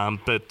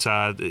 but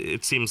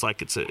it seems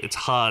like it's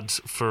hard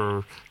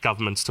for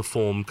governments to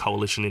form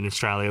coalition in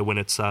Australia when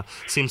it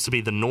seems to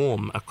be the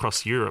norm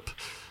across Europe.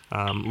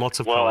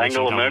 Lots of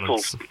Angela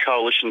Merkel's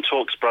coalition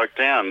talks broke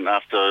down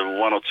after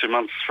 1 or 2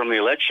 months from the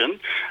election.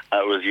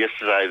 It was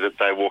yesterday that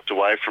they walked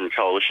away from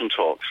coalition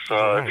talks.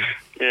 So,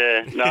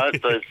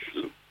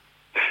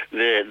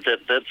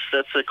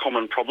 that's a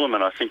common problem,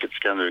 and I think it's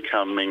going to be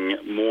becoming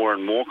more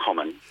and more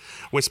common.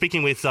 We're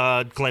speaking with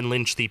Glenn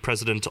Lynch, the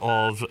president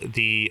of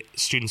the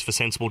Students for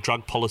Sensible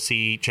Drug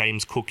Policy,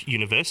 James Cook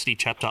University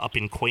chapter up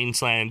in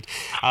Queensland.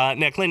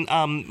 Now, Glenn,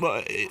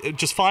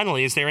 just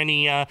finally, is there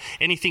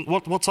anything?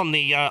 What's on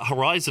the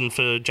horizon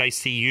for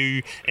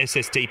JCU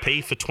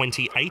SSDP for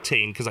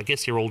 2018? Because I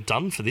guess you're all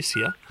done for this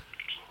year.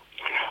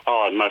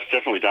 Oh, most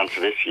definitely done for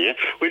this year.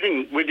 We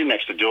didn't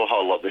actually do a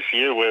whole lot this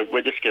year.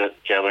 We're just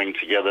gathering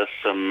together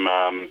some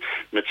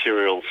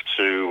materials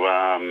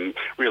to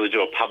really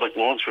do a public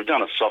launch. We've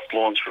done a soft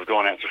launch. We've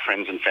gone out to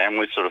friends and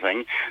family sort of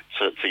thing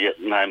to get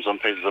names on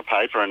pieces of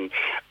paper.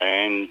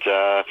 And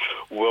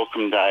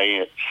Welcome Day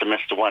at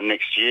Semester 1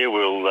 next year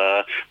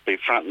will be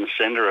front and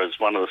centre as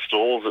one of the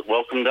stalls at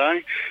Welcome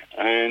Day,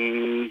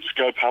 and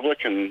go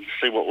public and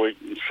see what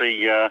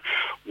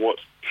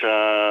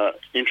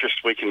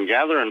interest we can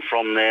gather, and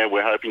from there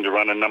we're hoping to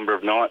run a number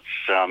of nights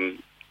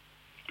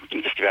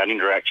just about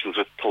interactions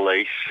with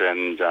police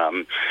and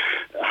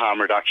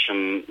harm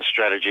reduction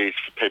strategies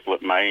for people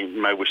that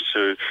may wish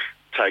to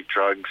take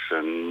drugs.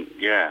 And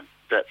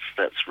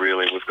that's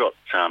really, we've got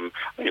I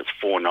think it's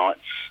 4 nights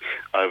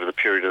over the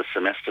period of the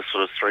semester,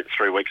 sort of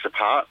three weeks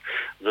apart,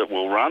 that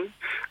we'll run,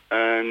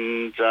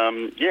 and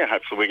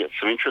hopefully we get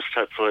some interest.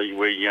 Hopefully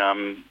we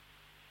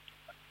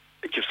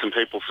give some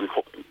people some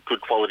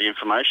good quality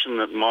information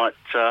that might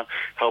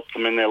help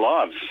them in their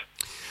lives.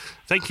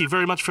 Thank you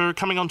very much for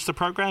coming onto the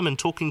program and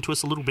talking to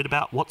us a little bit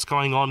about what's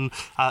going on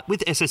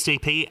with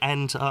SSDP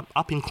and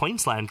up in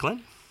Queensland,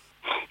 Glenn.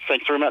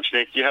 Thanks very much,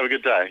 Nick. You have a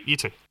good day. You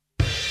too.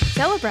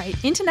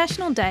 Celebrate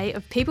International Day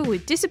of People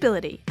with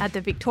Disability at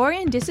the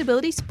Victorian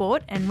Disability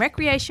Sport and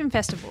Recreation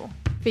Festival.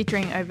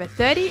 Featuring over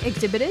 30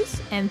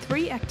 exhibitors and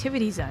 3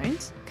 activity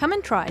zones, come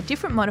and try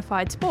different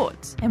modified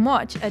sports and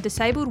watch a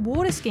disabled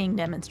water skiing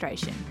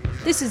demonstration.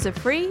 This is a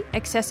free,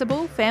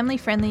 accessible,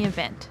 family-friendly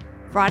event.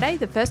 Friday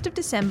the 1st of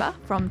December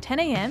from 10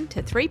 a.m.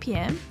 to 3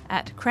 p.m.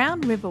 at Crown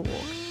River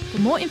Walk.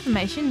 For more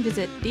information,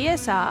 visit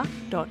dsr.org.au.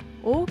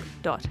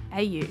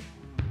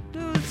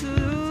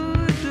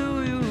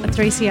 A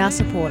 3CR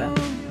supporter.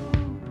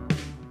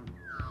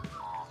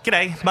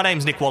 G'day, my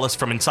name's Nick Wallace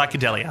from In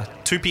Psychedelia,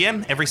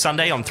 2pm every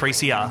Sunday on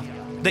 3CR.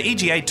 The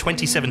EGA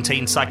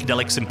 2017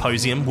 Psychedelic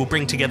Symposium will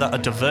bring together a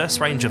diverse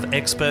range of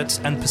experts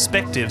and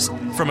perspectives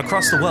from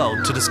across the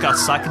world to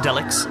discuss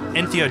psychedelics,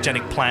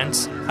 entheogenic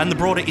plants, and the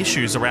broader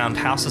issues around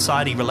how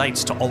society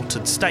relates to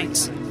altered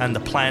states and the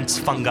plants,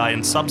 fungi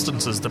and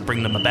substances that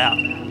bring them about.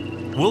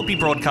 We'll be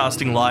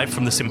broadcasting live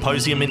from the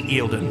symposium in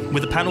Eildon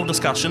with a panel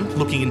discussion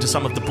looking into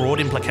some of the broad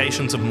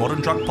implications of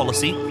modern drug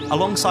policy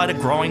alongside a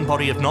growing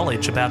body of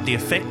knowledge about the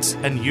effects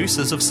and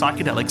uses of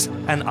psychedelics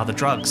and other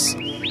drugs.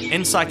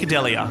 In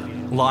Psychedelia,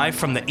 live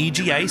from the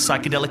EGA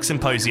Psychedelic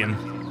Symposium,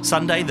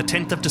 Sunday the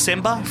 10th of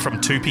December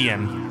from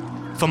 2pm.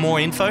 For more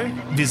info,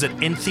 visit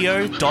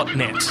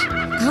entheo.net.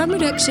 Harm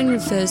reduction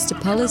refers to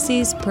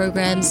policies,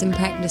 programs and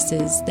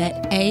practices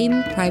that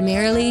aim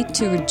primarily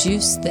to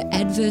reduce the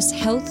adverse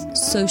health,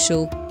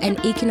 social and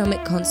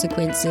economic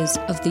consequences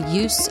of the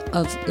use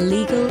of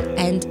legal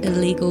and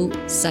illegal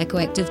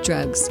psychoactive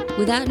drugs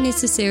without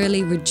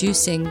necessarily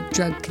reducing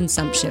drug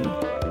consumption.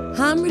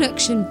 Harm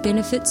reduction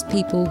benefits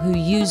people who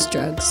use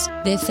drugs,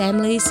 their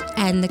families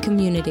and the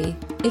community.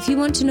 If you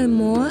want to know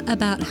more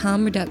about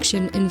harm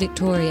reduction in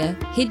Victoria,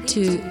 head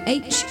to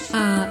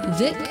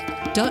hrvic.org.au.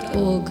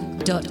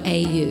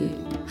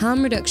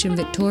 Harm Reduction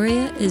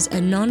Victoria is a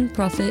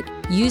non-profit,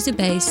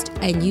 user-based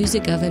and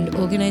user-governed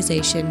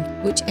organisation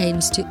which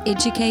aims to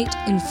educate,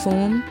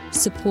 inform,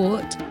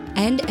 support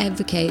and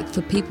advocate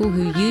for people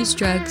who use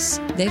drugs,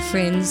 their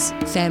friends,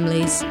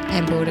 families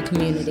and broader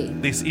community.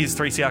 This is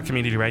 3CR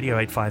Community Radio,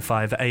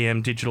 855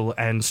 AM digital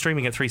and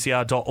streaming at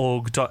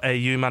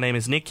 3cr.org.au. My name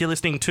is Nick. You're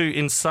listening to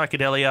In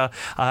Psychedelia.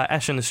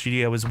 Ash in the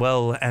studio as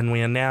well, and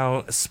we are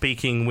now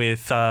speaking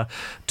with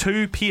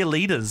 2 peer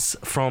leaders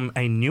from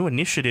a new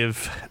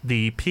initiative,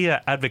 the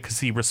Peer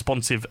Advocacy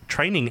Responsive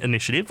Training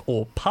Initiative,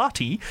 or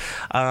PARTY.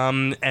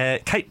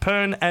 Kate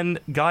Pern and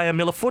Gaia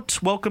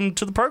Miller-Foot, welcome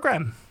to the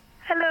program.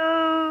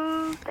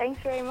 Hello.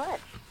 Thanks very much.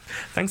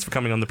 Thanks for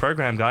coming on the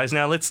program, guys.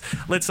 Now let's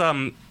give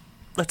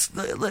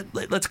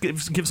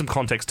some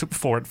context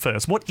for it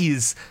first. What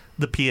is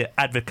the Peer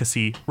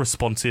Advocacy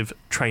Responsive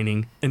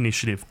Training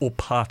Initiative, or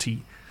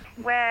PARTY?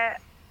 We're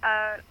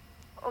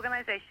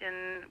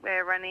organisation,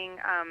 we're running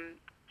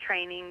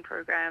training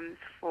programs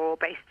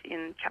based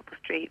in Chapel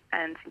Street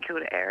and St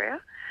Kilda area,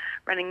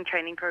 running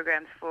training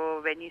programs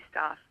for venue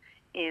staff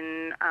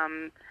in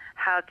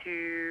how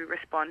to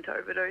respond to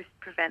overdose,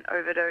 prevent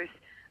overdose,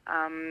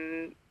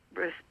 and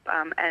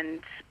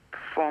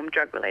perform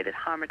drug-related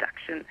harm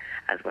reduction,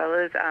 as well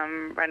as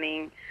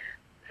running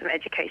some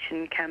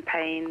education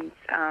campaigns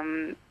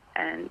and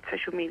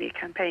social media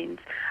campaigns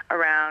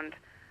around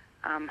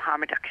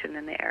harm reduction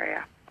in the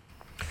area.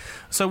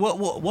 So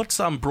what's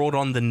brought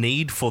on the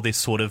need for this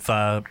sort of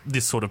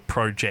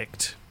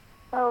project?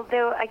 Well,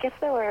 I guess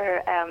there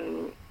were.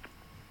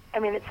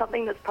 It's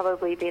something that's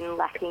probably been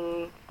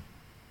lacking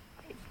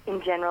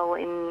in general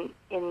in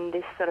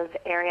this sort of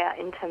area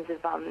in terms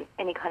of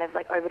any kind of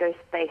like overdose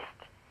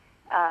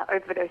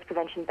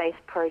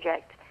prevention-based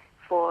project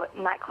for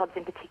nightclubs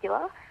in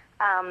particular.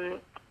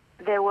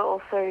 There were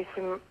also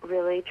some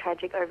really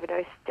tragic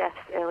overdose deaths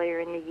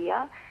earlier in the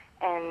year,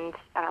 and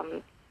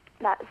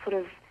that sort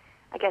of,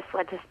 I guess,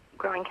 led to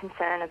growing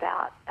concern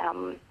about,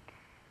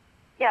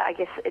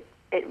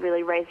 it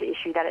really raised the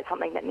issue that it's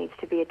something that needs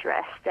to be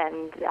addressed,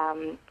 and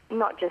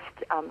not just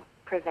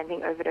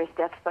preventing overdose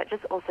deaths, but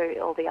just also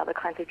all the other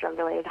kinds of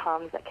drug-related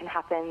harms that can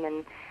happen,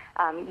 and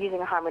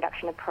using a harm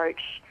reduction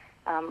approach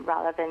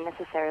rather than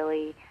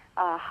necessarily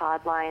a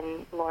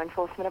hardline law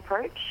enforcement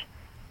approach.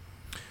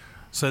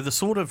 So the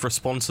sort of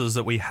responses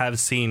that we have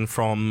seen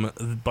from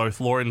both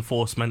law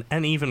enforcement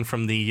and even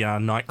from the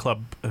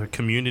nightclub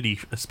community,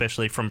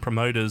 especially from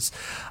promoters,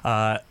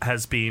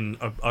 has been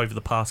over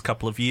the past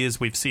couple of years.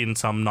 We've seen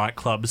some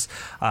nightclubs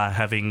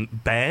having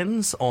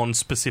bans on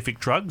specific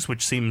drugs,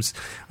 which seems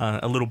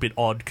a little bit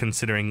odd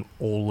considering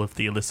all of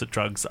the illicit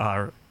drugs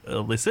are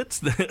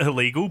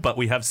illegal, but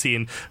we have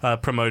seen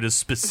promoters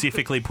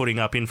specifically putting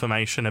up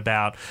information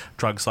about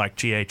drugs like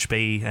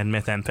GHB and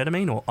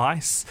methamphetamine or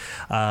ice,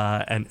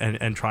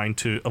 and trying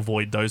to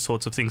avoid those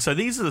sorts of things. So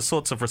these are the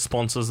sorts of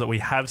responses that we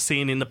have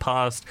seen in the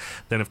past.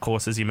 Then, of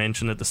course, as you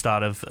mentioned at the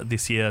start of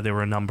this year, there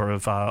were a number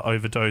of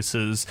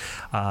overdoses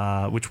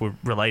which were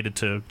related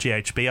to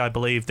GHB, I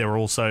believe. There were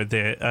also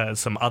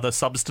some other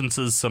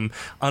substances, some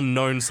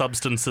unknown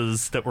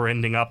substances that were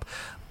ending up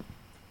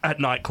at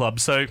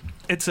nightclubs. So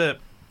it's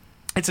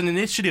an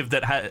initiative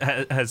that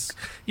has,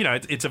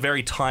 it's a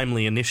very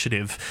timely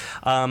initiative.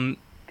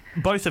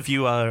 Both of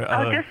you are...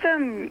 I'll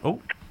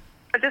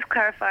just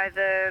clarify,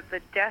 the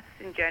deaths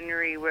in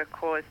January were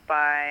caused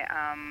by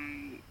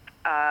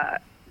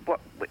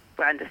what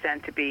I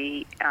understand to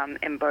be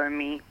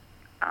Mbomi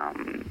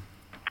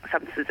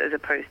substances as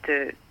opposed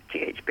to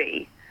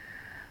GHB.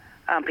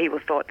 People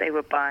thought they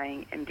were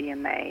buying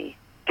MDMA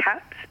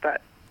caps,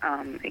 but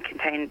it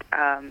contained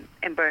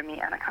Mbomi,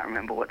 and I can't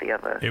remember what the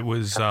other... It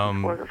was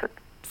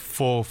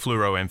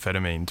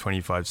 4-fluoroamphetamine,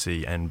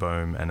 25C,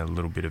 Nbome, and a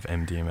little bit of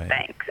MDMA.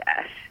 Thanks,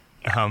 Ash.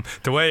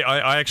 The way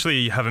I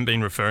actually haven't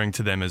been referring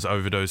to them as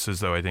overdoses,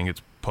 though. I think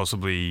it's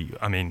possibly,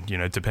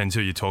 it depends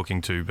who you're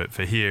talking to, but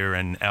for here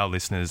and our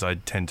listeners, I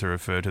tend to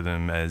refer to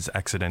them as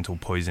accidental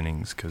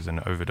poisonings, because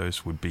an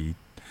overdose would be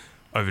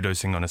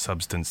overdosing on a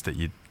substance that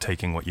you're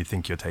taking what you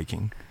think you're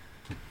taking.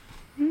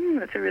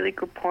 That's a really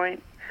good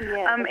point.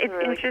 Yeah, it's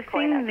really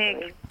interesting,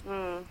 Nick,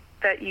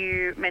 that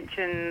you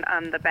mention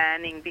the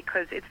banning,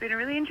 because it's been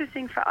really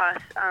interesting for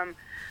us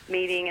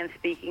meeting and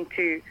speaking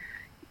to,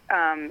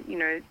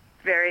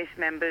 various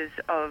members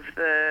of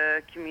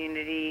the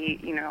community,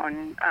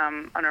 on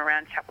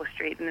around Chapel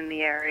Street and in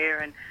the area,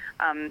 and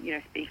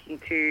speaking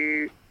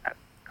to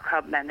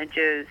club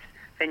managers,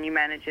 venue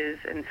managers,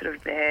 and sort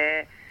of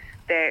their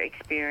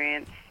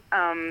experience,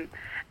 and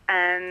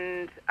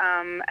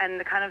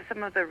the kind of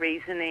some of the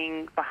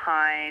reasoning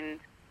behind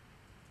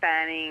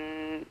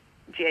banning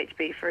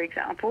GHB, for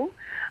example.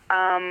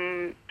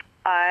 When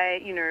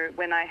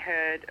I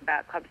heard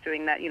about clubs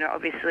doing that,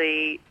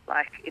 obviously,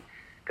 like, it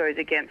goes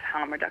against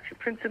harm reduction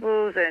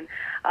principles, and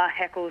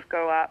heckles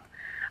go up.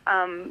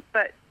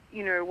 But,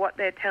 what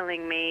they're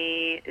telling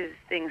me is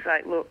things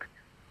like, look,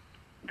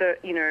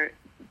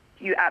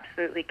 you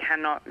absolutely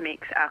cannot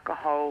mix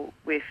alcohol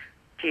with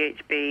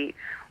GHB,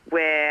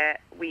 where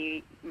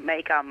we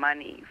make our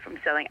money from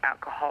selling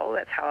alcohol.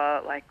 That's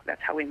how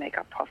we make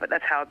our profit.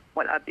 That's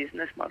what our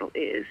business model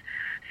is.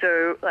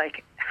 So,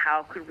 like,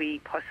 how could we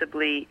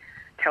possibly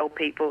tell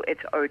people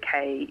it's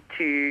okay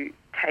to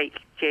take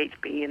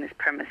GHB in this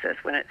premises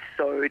when it's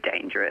so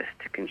dangerous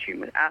to consume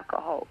with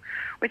alcohol?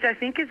 Which I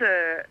think is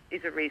a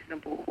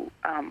reasonable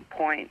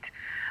point.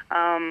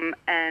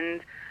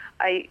 And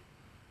I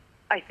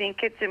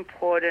think it's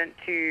important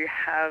to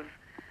have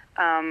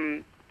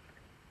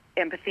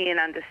empathy and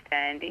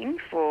understanding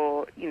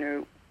for,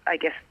 I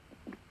guess,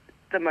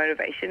 the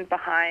motivation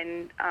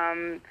behind,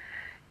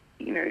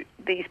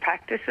 these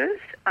practices.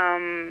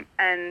 And,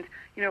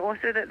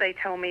 also that they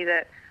tell me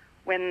that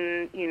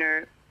when,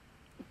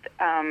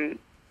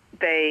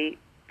 they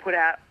put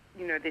out,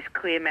 this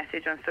clear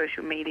message on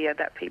social media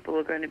that people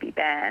are going to be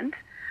banned,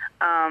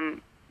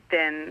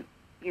 then,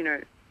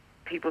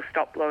 people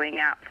stop blowing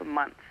out for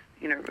months,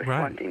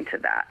 responding to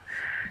that.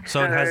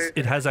 So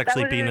it has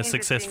actually been a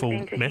successful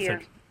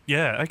method.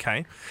 Yeah,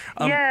 okay.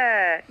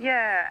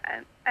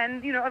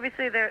 And you know,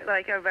 obviously there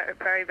are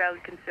very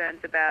valid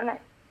concerns about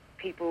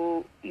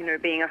people, you know,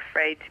 being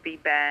afraid to be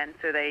banned,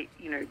 so they,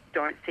 you know,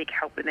 don't seek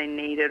help when they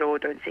need it or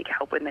don't seek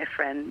help when their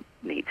friend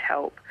needs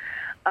help.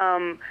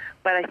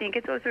 But I think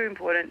it's also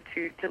important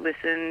to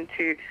listen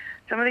to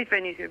some of these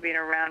venues who have been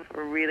around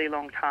for a really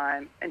long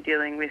time and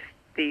dealing with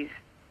these,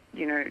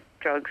 you know,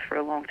 drugs for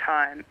a long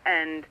time,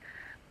 and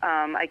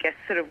I guess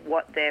sort of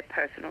what their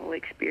personal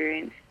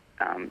experience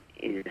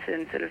is,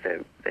 and sort of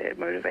their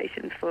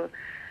motivations for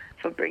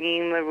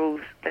bringing the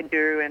rules they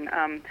do, and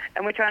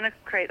we're trying to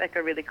create like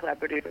a really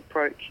collaborative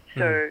approach.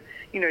 So,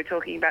 you know,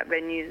 talking about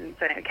venues and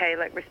saying, okay,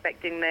 like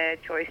respecting their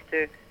choice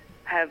to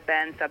have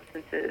banned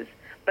substances,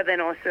 but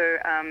then also,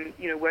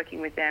 you know, working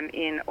with them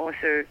in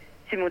also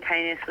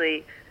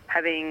simultaneously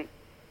having,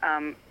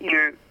 you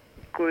know,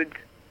 good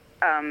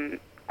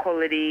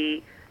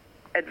quality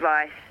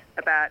advice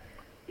about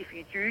if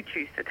you do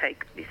choose to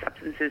take these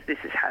substances, this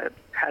is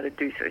how to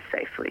do so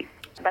safely.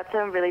 That's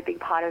a really big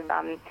part of,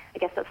 I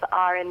guess that's the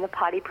R in the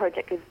party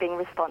project, is being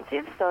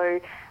responsive. So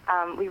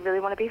we really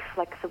want to be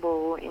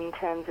flexible in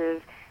terms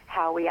of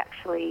how we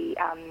actually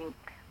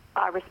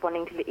are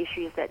responding to the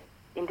issues that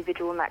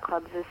individual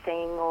nightclubs are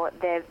seeing or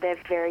their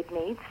varied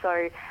needs.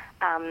 So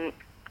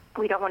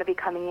we don't want to be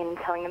coming in and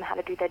telling them how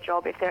to do their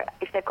job. If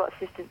they've got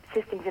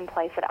systems in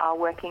place that are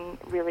working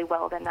really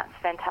well, then that's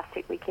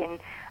fantastic. We can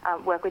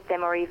work with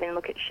them, or even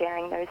look at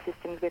sharing those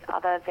systems with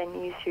other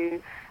venues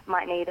who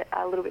might need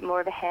a little bit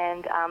more of a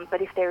hand.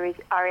 But if there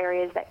are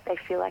areas that they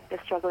feel like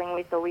they're struggling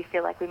with, or we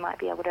feel like we might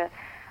be able to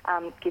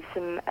give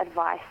some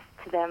advice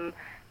to them,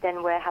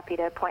 then we're happy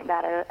to point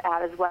that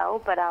out as well.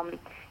 But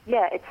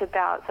yeah, it's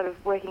about sort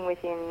of working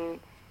within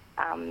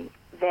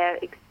their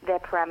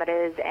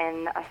parameters,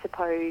 and I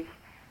suppose,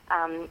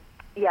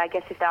 I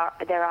guess if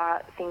there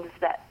are things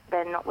that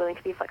they're not willing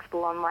to be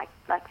flexible on, like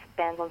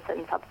bans on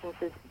certain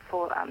substances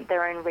for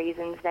their own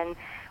reasons, then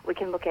we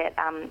can look at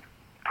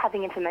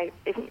having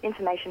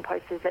information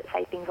posters that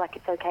say things like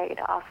it's okay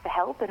to ask for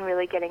help, and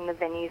really getting the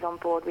venues on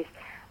board with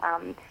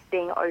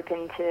being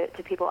open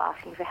to people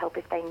asking for help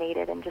if they need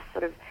it, and just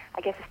sort of,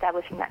 I guess,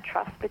 establishing that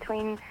trust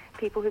between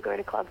people who go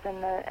to clubs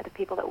and the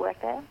people that work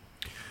there.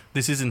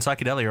 This is In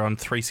Psychedelia on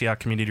 3CR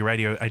Community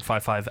Radio,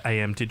 855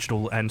 AM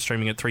digital, and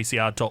streaming at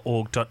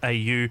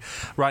 3cr.org.au.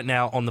 Right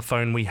now on the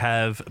phone we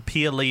have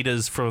peer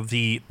leaders for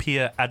the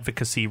Peer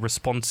Advocacy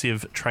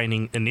Responsive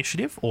Training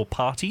Initiative, or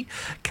PARTY,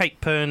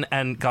 Kate Pern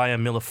and Gaia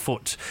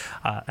Miller-Foote.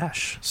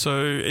 Ash.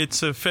 So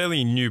it's a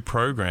fairly new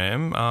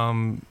program.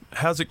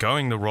 How's it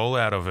going, the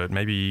rollout of it?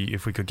 Maybe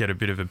if we could get a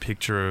bit of a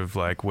picture of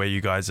like where you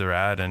guys are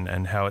at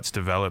and how it's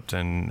developed,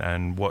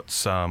 and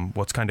what's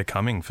kind of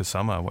coming for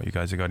summer, what you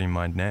guys have got in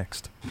mind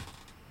next.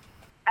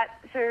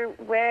 So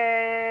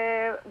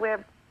we're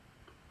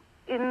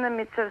in the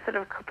midst of sort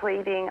of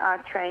completing our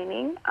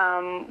training.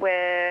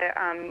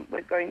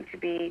 We're going to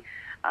be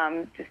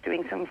just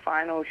doing some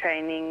final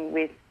training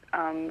with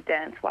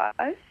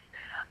DanceWise.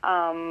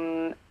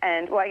 And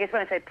well, I guess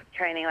when I say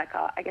training, like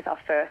our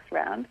first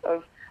round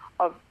of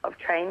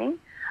training.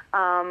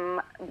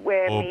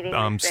 We're meeting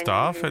with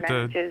staff at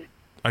managers.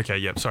 Okay,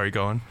 yep. Sorry,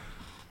 go on.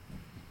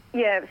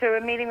 Yeah, so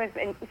we'll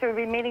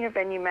be meeting with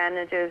venue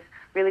managers,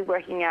 really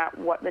working out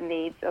what the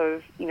needs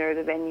of, you know,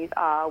 the venues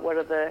are, what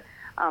are the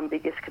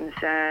biggest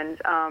concerns,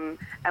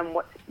 and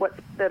what's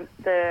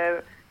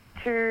the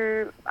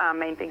two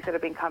main things that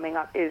have been coming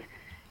up is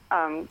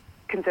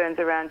concerns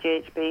around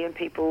GHB and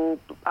people,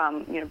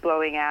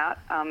 blowing out.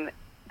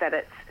 That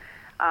it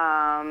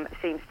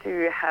seems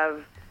to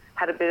have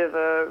had a bit of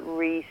a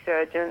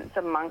resurgence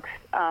amongst,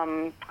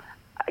 I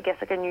guess,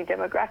 like a new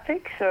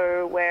demographic.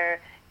 So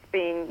where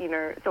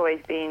it's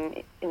always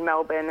been in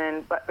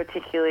Melbourne, but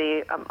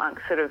particularly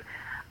amongst sort of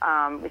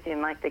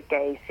within like the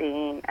gay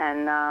scene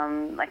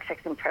and like sex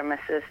and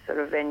premises sort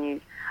of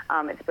venues,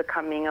 it's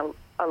becoming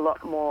a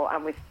lot more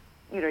with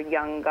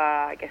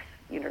younger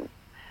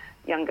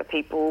younger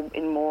people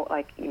in more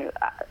like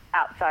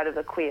outside of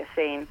the queer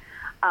scene,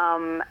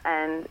 and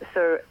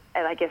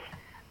I guess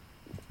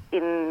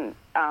in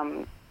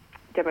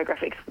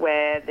demographics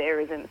where there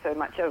isn't so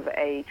much of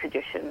a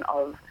tradition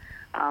of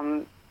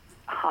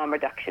harm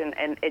reduction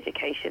and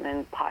education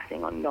and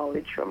passing on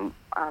knowledge from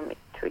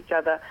to each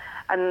other,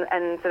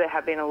 and so there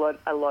have been a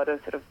lot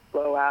of sort of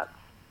blowouts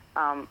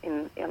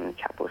in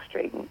Chapel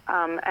Street,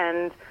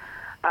 and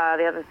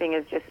the other thing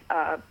is just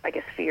I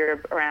guess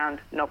fear around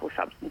novel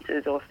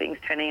substances or things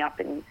turning up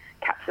in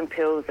caps and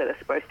pills that are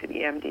supposed to be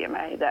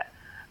MDMA that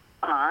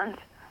aren't,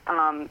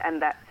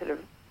 and that sort of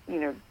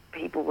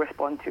people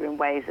respond to in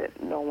ways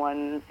that no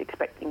one's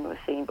expecting or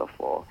seen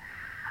before.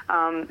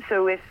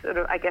 So we're sort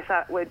of, I guess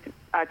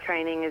our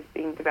training is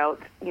being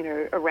developed,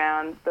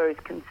 around those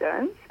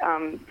concerns,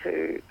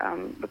 to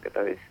look at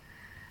those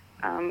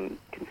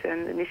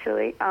concerns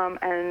initially.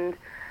 And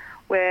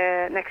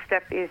where next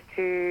step is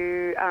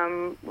to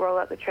roll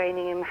out the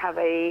training and have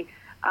a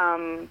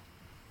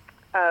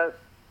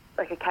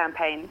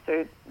campaign,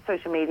 so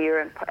social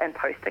media and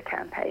poster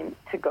campaign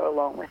to go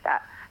along with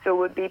that. So it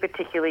would be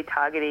particularly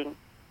targeting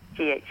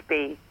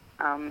GHB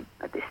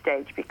at this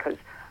stage, because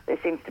there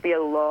seems to be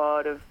a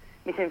lot of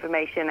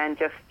misinformation and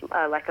just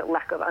like a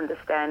lack of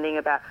understanding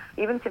about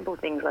even simple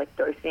things like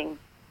dosing.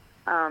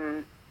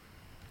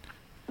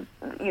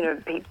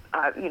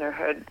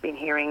 Been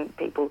hearing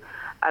people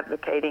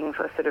advocating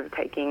for sort of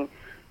taking,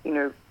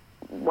 1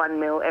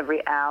 ml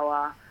every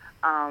hour,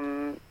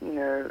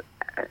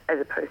 as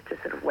opposed to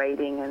sort of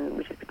waiting, and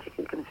which is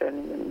particularly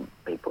concerning when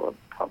people are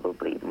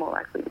probably more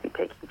likely to be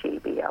taking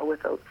GBL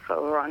with a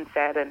slower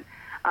onset, and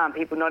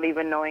people not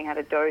even knowing how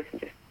to dose and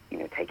just,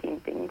 taking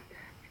things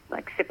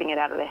like sipping it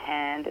out of their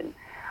hand. And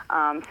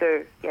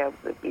there'd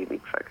be a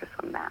big focus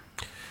on that.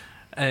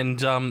 And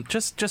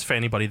just for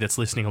anybody that's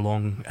listening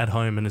along at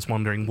home and is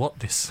wondering what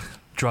this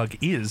drug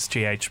is,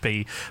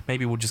 GHB,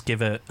 maybe we'll just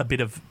give a bit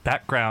of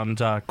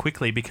background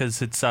quickly,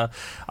 because it's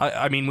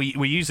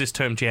we use this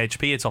term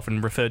GHB. It's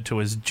often referred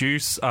to as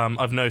juice.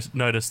 I've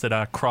noticed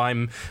that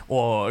crime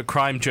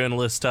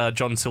journalist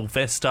John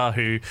Sylvester,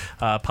 who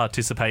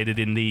participated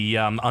in the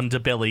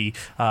Underbelly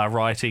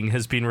writing,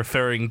 has been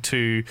referring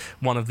to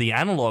one of the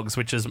analogues,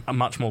 which is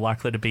much more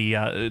likely to be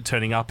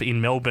turning up in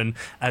Melbourne,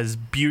 as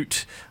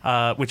Bute,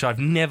 which I've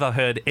never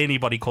heard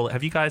anybody call it.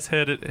 Have you guys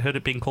heard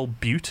it being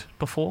called Bute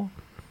before?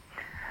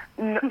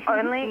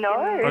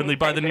 Only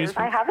by the news.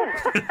 I haven't.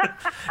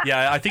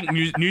 Yeah, I think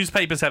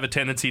newspapers have a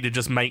tendency to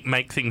just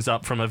make things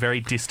up from a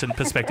very distant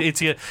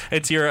perspective.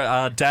 It's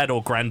your dad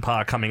or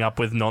grandpa coming up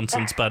with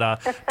nonsense,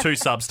 but two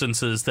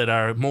substances that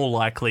are more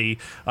likely,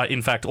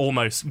 in fact,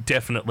 almost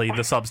definitely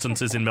the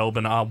substances in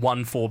Melbourne are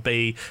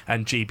 1,4-B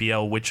and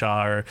GBL, which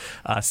are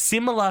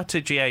similar to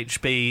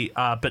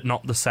GHB, but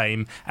not the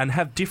same, and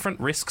have different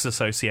risks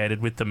associated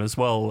with them as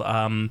well.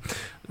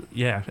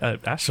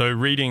 Ash? So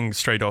reading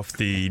straight off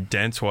the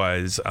DanceWise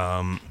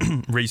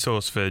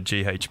resource for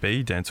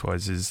GHB,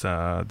 DanceWise is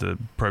the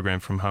program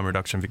from Harm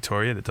Reduction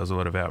Victoria that does a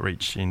lot of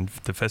outreach in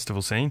the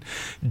festival scene.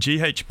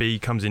 GHB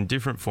comes in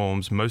different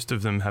forms. Most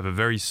of them have a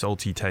very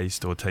salty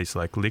taste or taste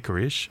like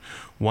licorice.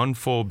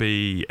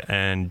 1,4-B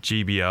and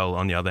GBL,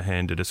 on the other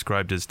hand, are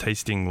described as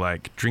tasting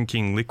like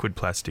drinking liquid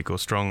plastic or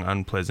strong,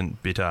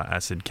 unpleasant, bitter,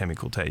 acid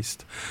chemical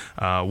taste.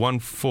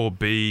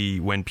 1,4-B,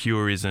 when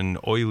pure, is an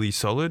oily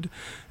solid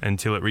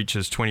until it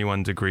reaches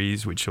 21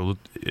 degrees,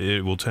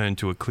 it will turn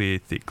to a clear,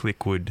 thick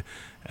liquid,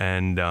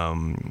 and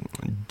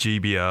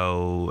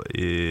GBL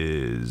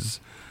is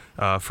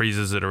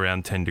freezes at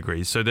around 10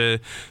 degrees. So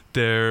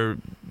they're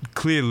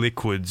clear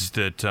liquids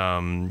that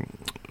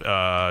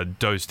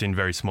dosed in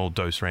very small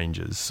dose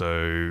ranges.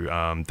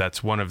 So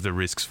that's one of the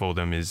risks for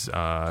them, is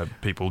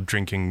people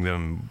drinking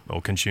them or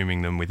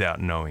consuming them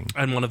without knowing.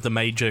 And one of the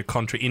major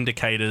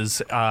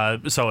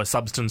contraindicators, so a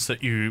substance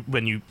that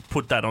when you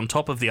put that on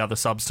top of the other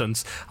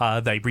substance,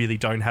 they really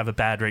don't have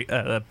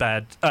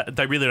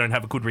they really don't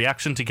have a good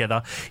reaction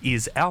together,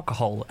 is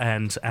alcohol.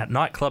 And at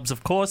nightclubs,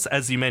 of course,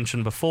 as you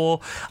mentioned before,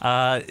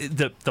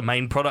 the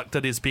main product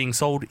that is being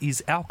sold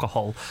is alcohol.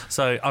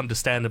 So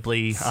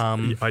understandably,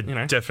 I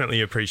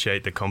definitely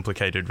appreciate the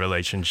complicated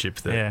relationship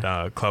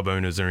that club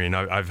owners are in.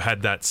 I've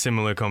had that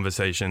similar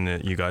conversation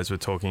that you guys were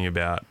talking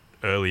about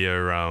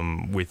earlier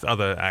with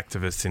other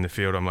activists in the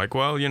field. I'm like,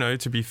 well,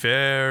 to be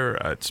fair,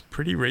 it's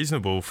pretty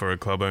reasonable for a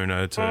club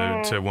owner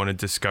to want to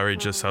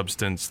discourage a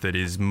substance that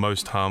is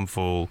most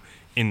harmful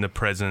in the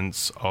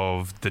presence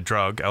of the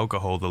drug,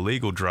 alcohol, the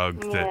legal drug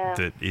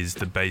that is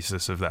the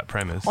basis of that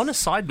premise. On a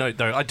side note,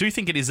 though, I do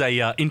think it is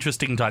a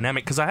interesting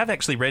dynamic, because I have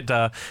actually read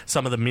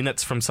some of the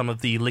minutes from some of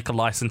the liquor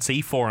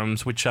licensee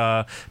forums, which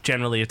are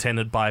generally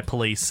attended by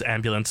police,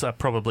 ambulance.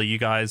 Probably you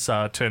guys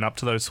turn up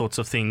to those sorts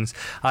of things,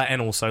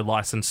 and also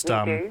licensed,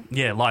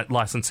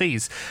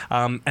 licensees.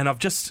 And I've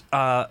just,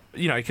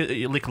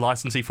 liquor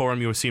licensee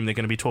forum, you assume they're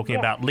going to be talking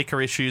about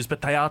liquor issues,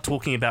 but they are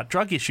talking about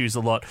drug issues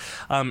a lot.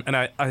 And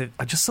I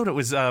just thought it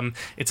was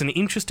it's an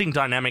interesting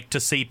dynamic to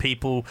see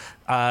people,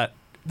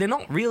 they're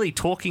not really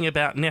talking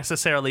about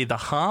necessarily the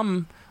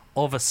harm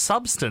of a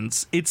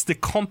substance, it's the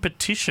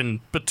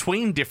competition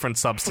between different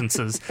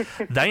substances.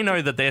 They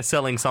know that they're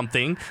selling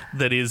something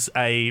that is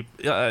a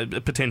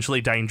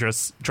potentially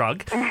dangerous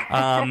drug,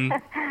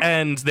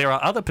 and there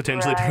are other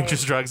potentially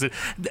dangerous drugs.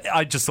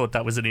 I just thought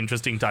that was an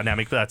interesting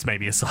dynamic, but that's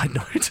maybe a side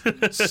note. I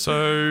think it's a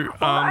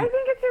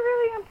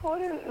really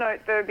important note,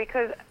 though,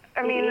 because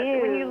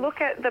when you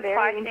look at the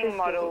pricing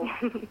model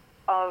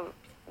of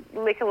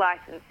liquor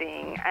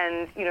licensing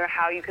and,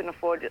 how you can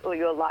afford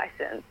your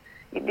license,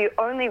 the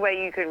only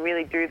way you can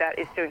really do that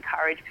is to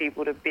encourage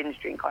people to binge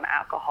drink on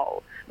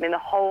alcohol. The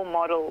whole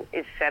model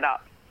is set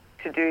up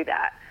to do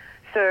that.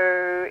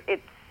 So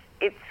it's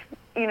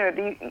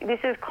this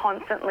is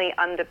constantly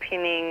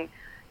underpinning,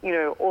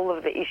 all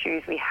of the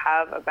issues we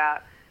have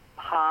about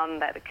harm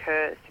that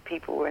occurs to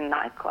people in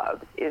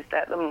nightclubs, is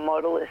that the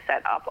model is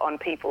set up on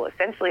people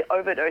essentially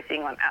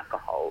overdosing on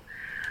alcohol.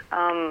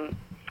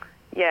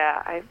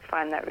 I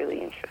find that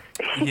really interesting.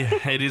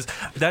 Yeah, it is.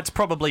 That's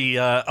probably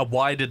a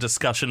wider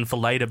discussion for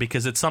later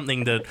because it's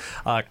something that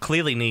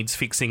clearly needs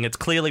fixing. It's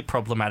clearly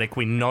problematic.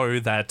 We know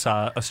that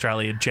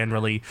Australia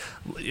generally,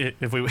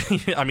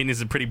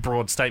 it's a pretty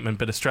broad statement,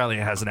 but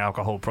Australia has an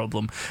alcohol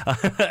problem.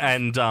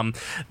 And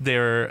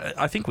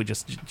I think we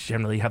just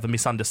generally have a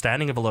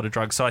misunderstanding of a lot of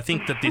drugs. So I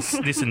think that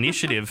this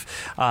initiative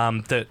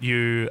that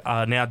you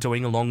are now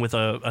doing along with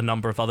a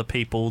number of other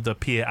people, the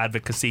Peer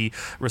Advocacy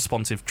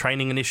Responsive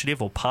Training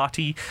Initiative, or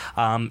PARTY,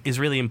 is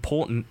really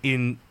important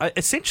in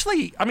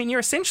you're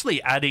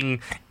essentially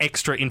adding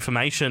extra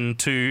information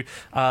to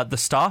the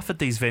staff at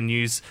these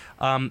venues,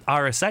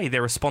 RSA,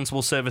 their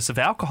responsible service of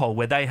alcohol,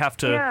 where they have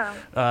to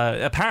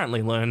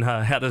apparently learn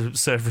how to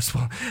serve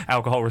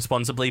alcohol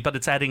responsibly, but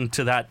it's adding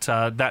to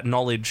that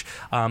knowledge,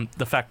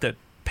 the fact that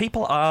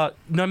people are,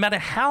 no matter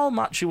how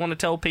much you want to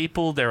tell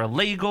people they're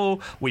illegal,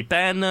 we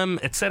ban them,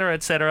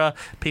 etc.,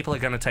 people are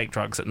going to take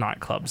drugs at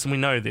nightclubs, and we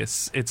know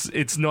this.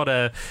 It's not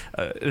a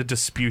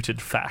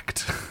disputed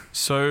fact.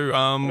 So,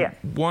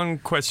 one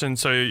question.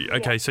 So you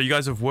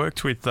guys have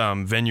worked with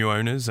venue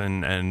owners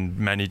and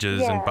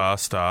managers and bar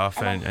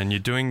staff, and you're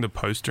doing the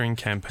postering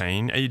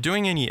campaign. Are you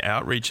doing any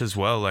outreach as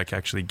well, like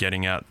actually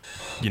getting out,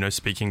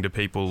 speaking to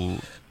people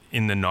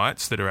in the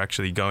nights that are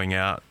actually going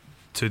out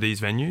to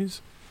these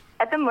venues?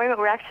 At the moment,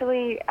 we're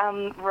actually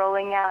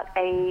rolling out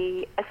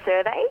a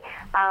survey.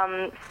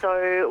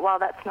 So while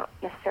that's not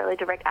necessarily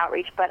direct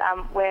outreach, but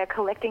we're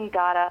collecting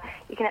data.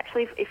 You can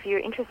actually, if you're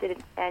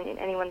interested and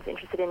anyone's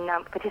interested in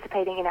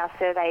participating in our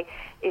survey,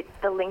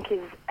 the link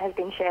has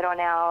been shared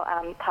on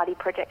our Party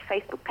Project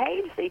Facebook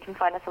page. So you can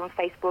find us on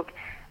Facebook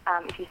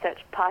if you search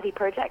Party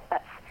Project.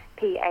 That's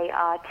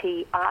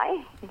PARTI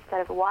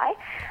instead of a Y.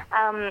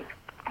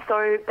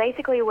 So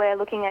basically, we're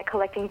looking at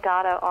collecting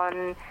data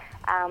on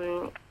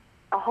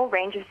a whole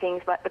range of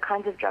things, but the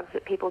kinds of drugs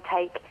that people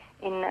take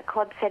in a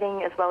club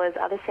setting as well as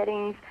other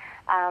settings,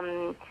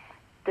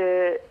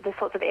 the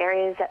sorts of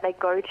areas that they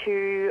go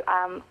to,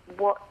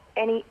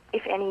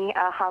 if any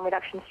harm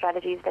reduction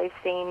strategies they've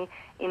seen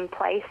in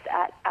place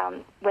at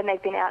when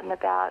they've been out and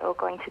about or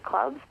going to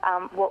clubs,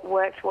 what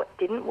worked, what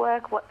didn't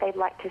work, what they'd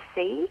like to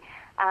see,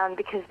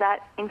 because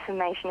that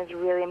information is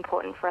really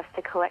important for us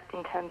to collect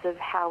in terms of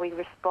how we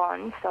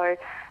respond. So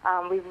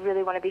we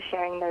really want to be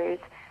sharing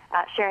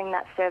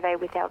that survey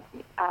with our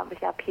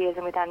peers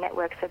and with our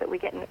network, so that we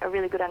get a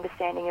really good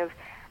understanding of,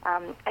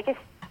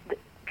 the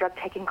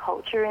drug-taking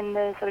culture in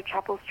the sort of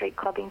Chapel Street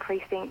clubbing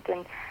precinct,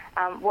 and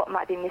what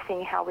might be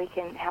missing, how we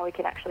can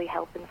actually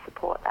help and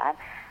support that.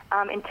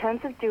 In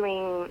terms of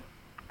doing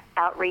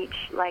outreach,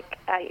 like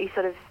you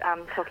sort of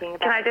talking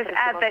about. Can I just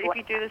add that if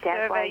you do the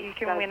survey, you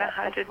can win a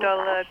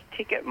 $100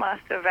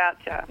 Ticketmaster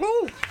voucher.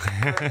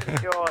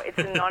 It's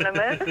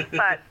anonymous,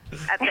 but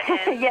at the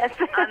end, yes,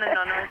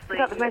 unanonymously,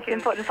 that's the most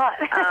important part.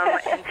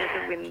 Enter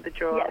to win the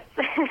draw. Yes.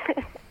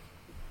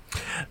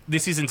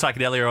 This is In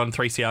Psychedelia on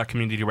 3CR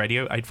Community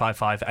Radio,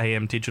 855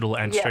 AM digital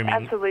and streaming.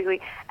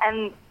 Absolutely.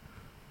 And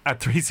at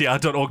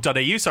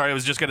 3cr.org.au. Sorry, I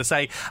was just going to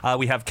say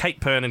we have Kate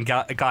Pern and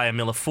Gaia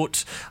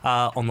Miller-Foot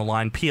on the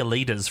line, peer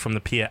leaders from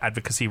the Peer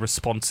Advocacy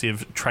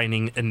Responsive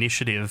Training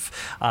Initiative.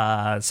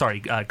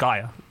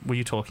 Gaia, were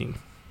you talking?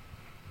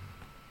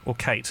 Or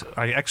Kate?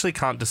 I actually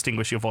can't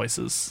distinguish your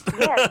voices.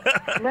 Yeah,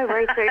 no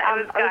worries. So, I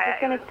was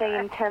just going to say,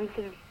 in terms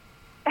of...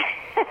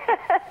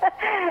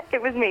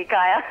 It was me,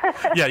 Gaia.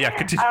 Yeah,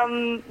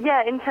 continue.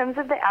 In terms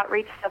of the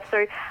outreach stuff,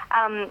 so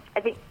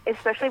I think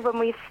especially when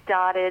we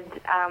started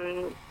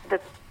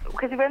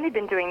because we've only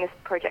been doing this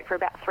project for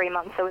about 3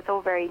 months, so it's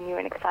all very new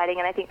and exciting.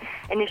 And I think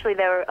initially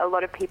there were a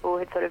lot of people who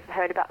had sort of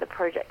heard about the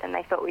project, and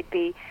they thought we'd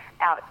be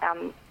out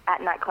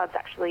at nightclubs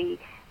actually,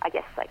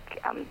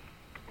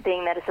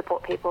 being there to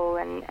support people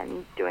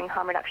and doing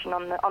harm reduction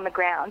on the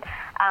ground.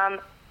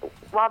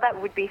 While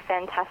that would be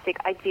fantastic,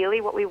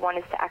 ideally what we want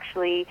is to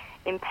actually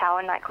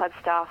empower nightclub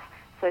staff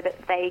so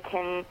that they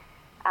can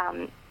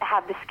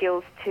have the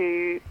skills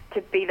to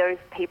be those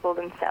people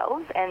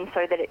themselves, and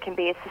so that it can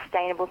be a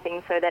sustainable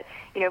thing, so that,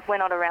 if we're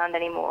not around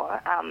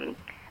anymore,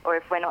 or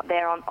if we're not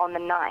there on the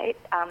night,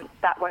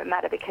 that won't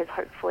matter, because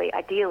hopefully,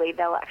 ideally,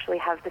 they'll actually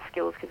have the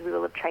skills, because we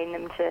will have trained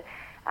them to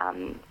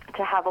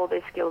have all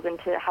those skills and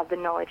to have the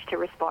knowledge to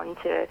respond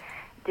to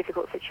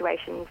difficult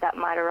situations that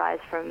might arise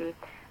from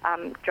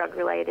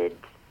drug-related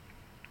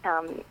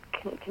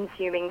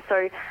consuming.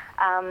 So,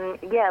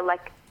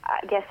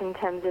 I guess in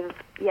terms of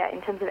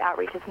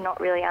outreach, it's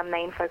not really our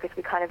main focus.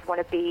 We kind of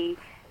want to be,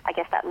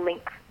 that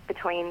link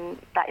between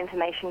that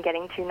information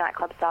getting to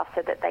nightclub staff,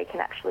 so that they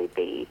can actually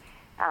be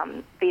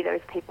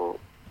those people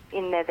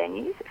in their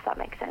venues, if that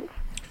makes sense.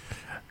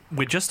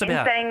 We're just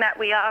about... In saying that,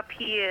 we are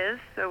peers,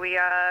 so we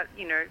are,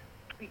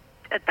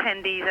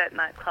 attendees at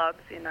nightclubs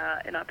in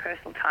our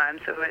personal time.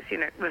 So it's,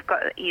 we've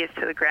got ears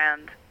to the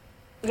ground.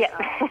 Yeah.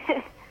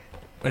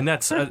 And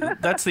that's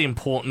the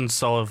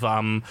importance of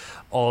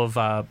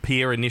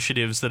peer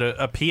initiatives. That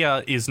a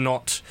peer is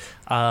not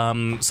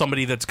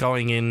somebody that's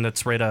going in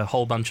that's read a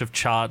whole bunch of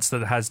charts,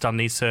 that has done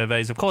these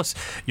surveys. Of course,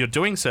 you're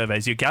doing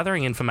surveys, you're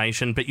gathering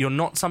information, but you're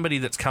not somebody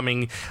that's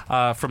coming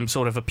from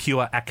sort of a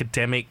pure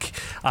academic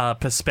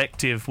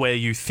perspective where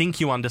you think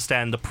you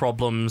understand the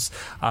problems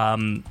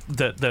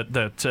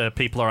that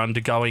people are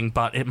undergoing,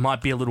 but it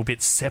might be a little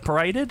bit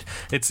separated.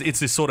 It's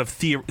this sort of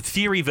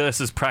theory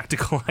versus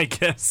practical, I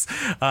guess.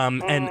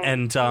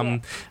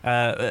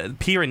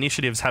 Peer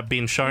initiatives have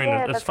been shown,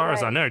 as far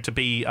as I know, to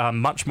be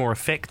much more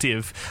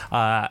effective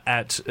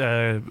at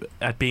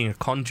being a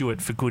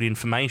conduit for good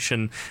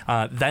information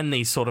than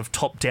these sort of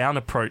top-down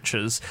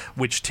approaches,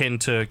 which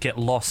tend to get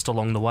lost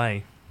along the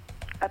way.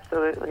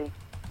 Absolutely.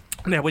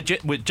 Now, we're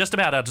just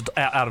about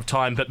out of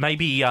time, but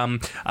maybe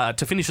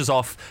to finish us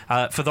off,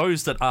 for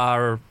those that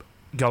are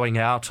going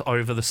out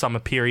over the summer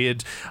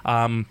period,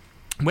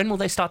 when will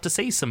they start to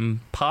see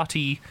some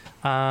party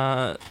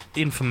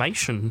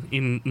information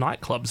in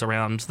nightclubs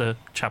around the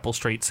Chapel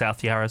Street,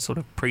 South Yarra sort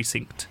of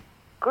precinct?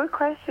 Good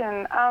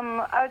question.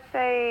 I would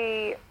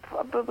say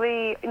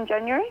probably in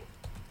January.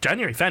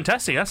 January,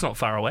 fantastic. That's not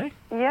far away.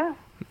 Yeah.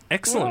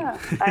 Excellent.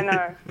 Yeah, I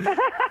know.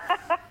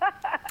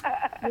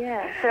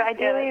 Yeah, so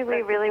ideally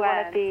we really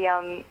want to be...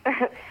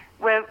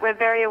 We're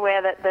very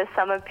aware that the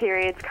summer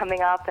period's coming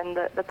up and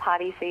the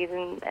party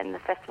season and the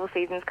festival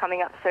season's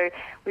coming up, so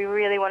we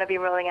really want to be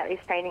rolling out these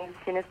trainings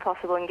as soon as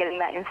possible and getting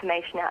that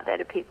information out there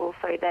to people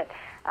so that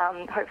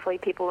hopefully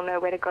people will know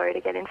where to go to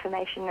get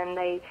information and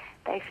they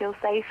feel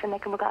safe and they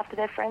can look after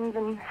their friends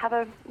and have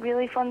a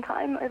really fun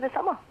time over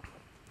summer.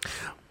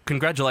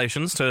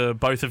 Congratulations to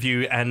both of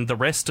you and the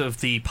rest of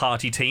the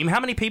party team.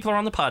 How many people are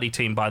on the party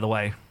team, by the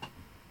way?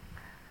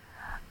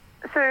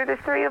 So there's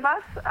three of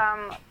us,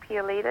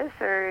 peer leaders,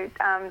 so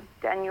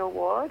Daniel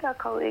Ward, our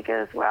colleague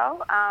as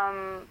well,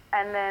 and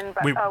then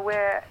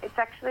it's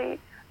actually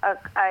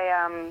it's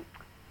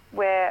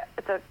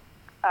a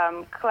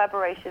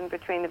collaboration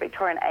between the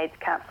Victorian AIDS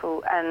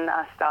Council and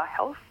Star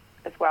Health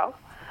as well,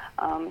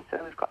 so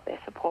we've got their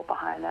support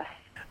behind us.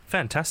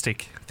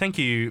 Fantastic. Thank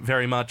you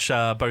very much,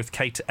 both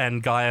Kate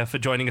and Gaia, for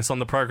joining us on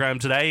the program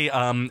today,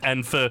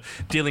 and for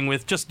dealing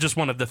with just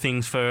one of the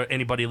things for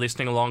anybody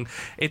listening along.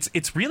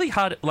 It's really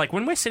hard, like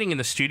when we're sitting in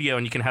the studio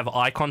and you can have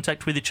eye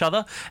contact with each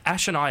other.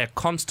 Ash and I are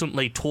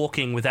constantly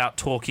talking without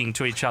talking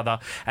to each other,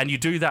 and you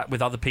do that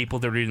with other people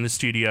that are in the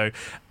studio.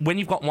 When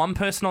you've got one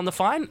person on the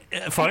phone,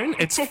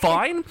 it's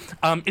fine.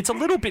 It's a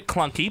little bit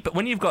clunky, but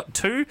when you've got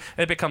two,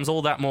 it becomes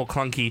all that more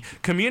clunky.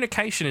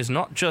 Communication is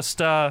not just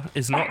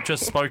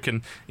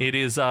spoken. It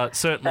is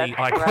certainly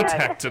eye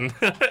contact, and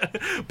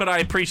but I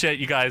appreciate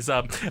you guys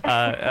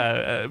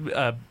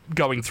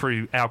going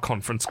through our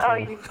conference call. Oh,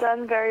 you've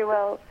done very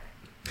well.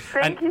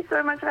 Thank you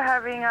so much for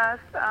having us.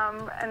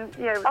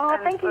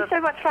 Thank you so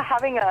much for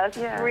having us.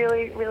 Yeah. It's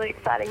really, really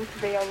exciting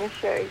to be on this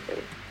show.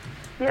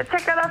 Yeah,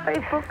 check out our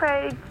Facebook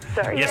page.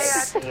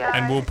 Yes,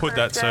 and we'll put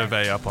that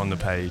survey up on the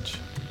page.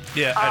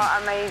 Yeah.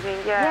 Amazing.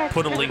 Yeah.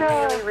 Put a link.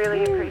 Really,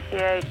 really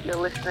appreciate your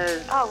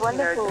listeners. Oh,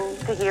 wonderful.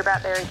 To hear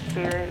about their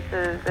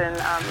experiences and,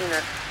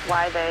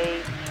 why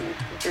they choose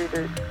to do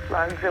the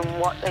drugs and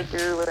what they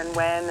do and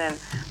when, and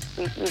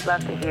we'd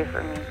love to hear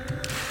from you.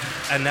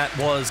 And that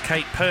was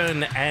Kate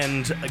Pern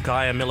and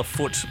Gaia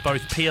Miller-Foote,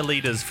 both peer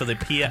leaders for the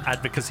Peer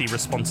Advocacy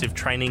Responsive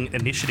Training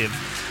Initiative,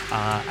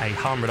 a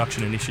harm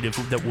reduction initiative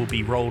that will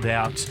be rolled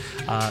out,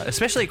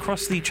 especially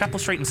across the Chapel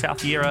Street and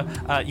South Yarra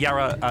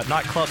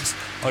nightclubs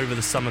over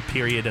the summer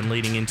period and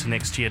leading into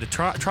next year to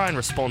try and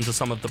respond to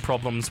some of the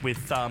problems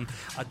with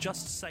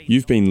Just Say...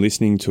 You've been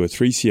listening to a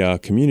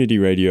 3CR community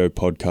radio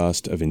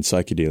podcast of In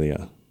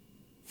Psychedelia.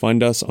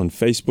 Find us on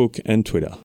Facebook and Twitter.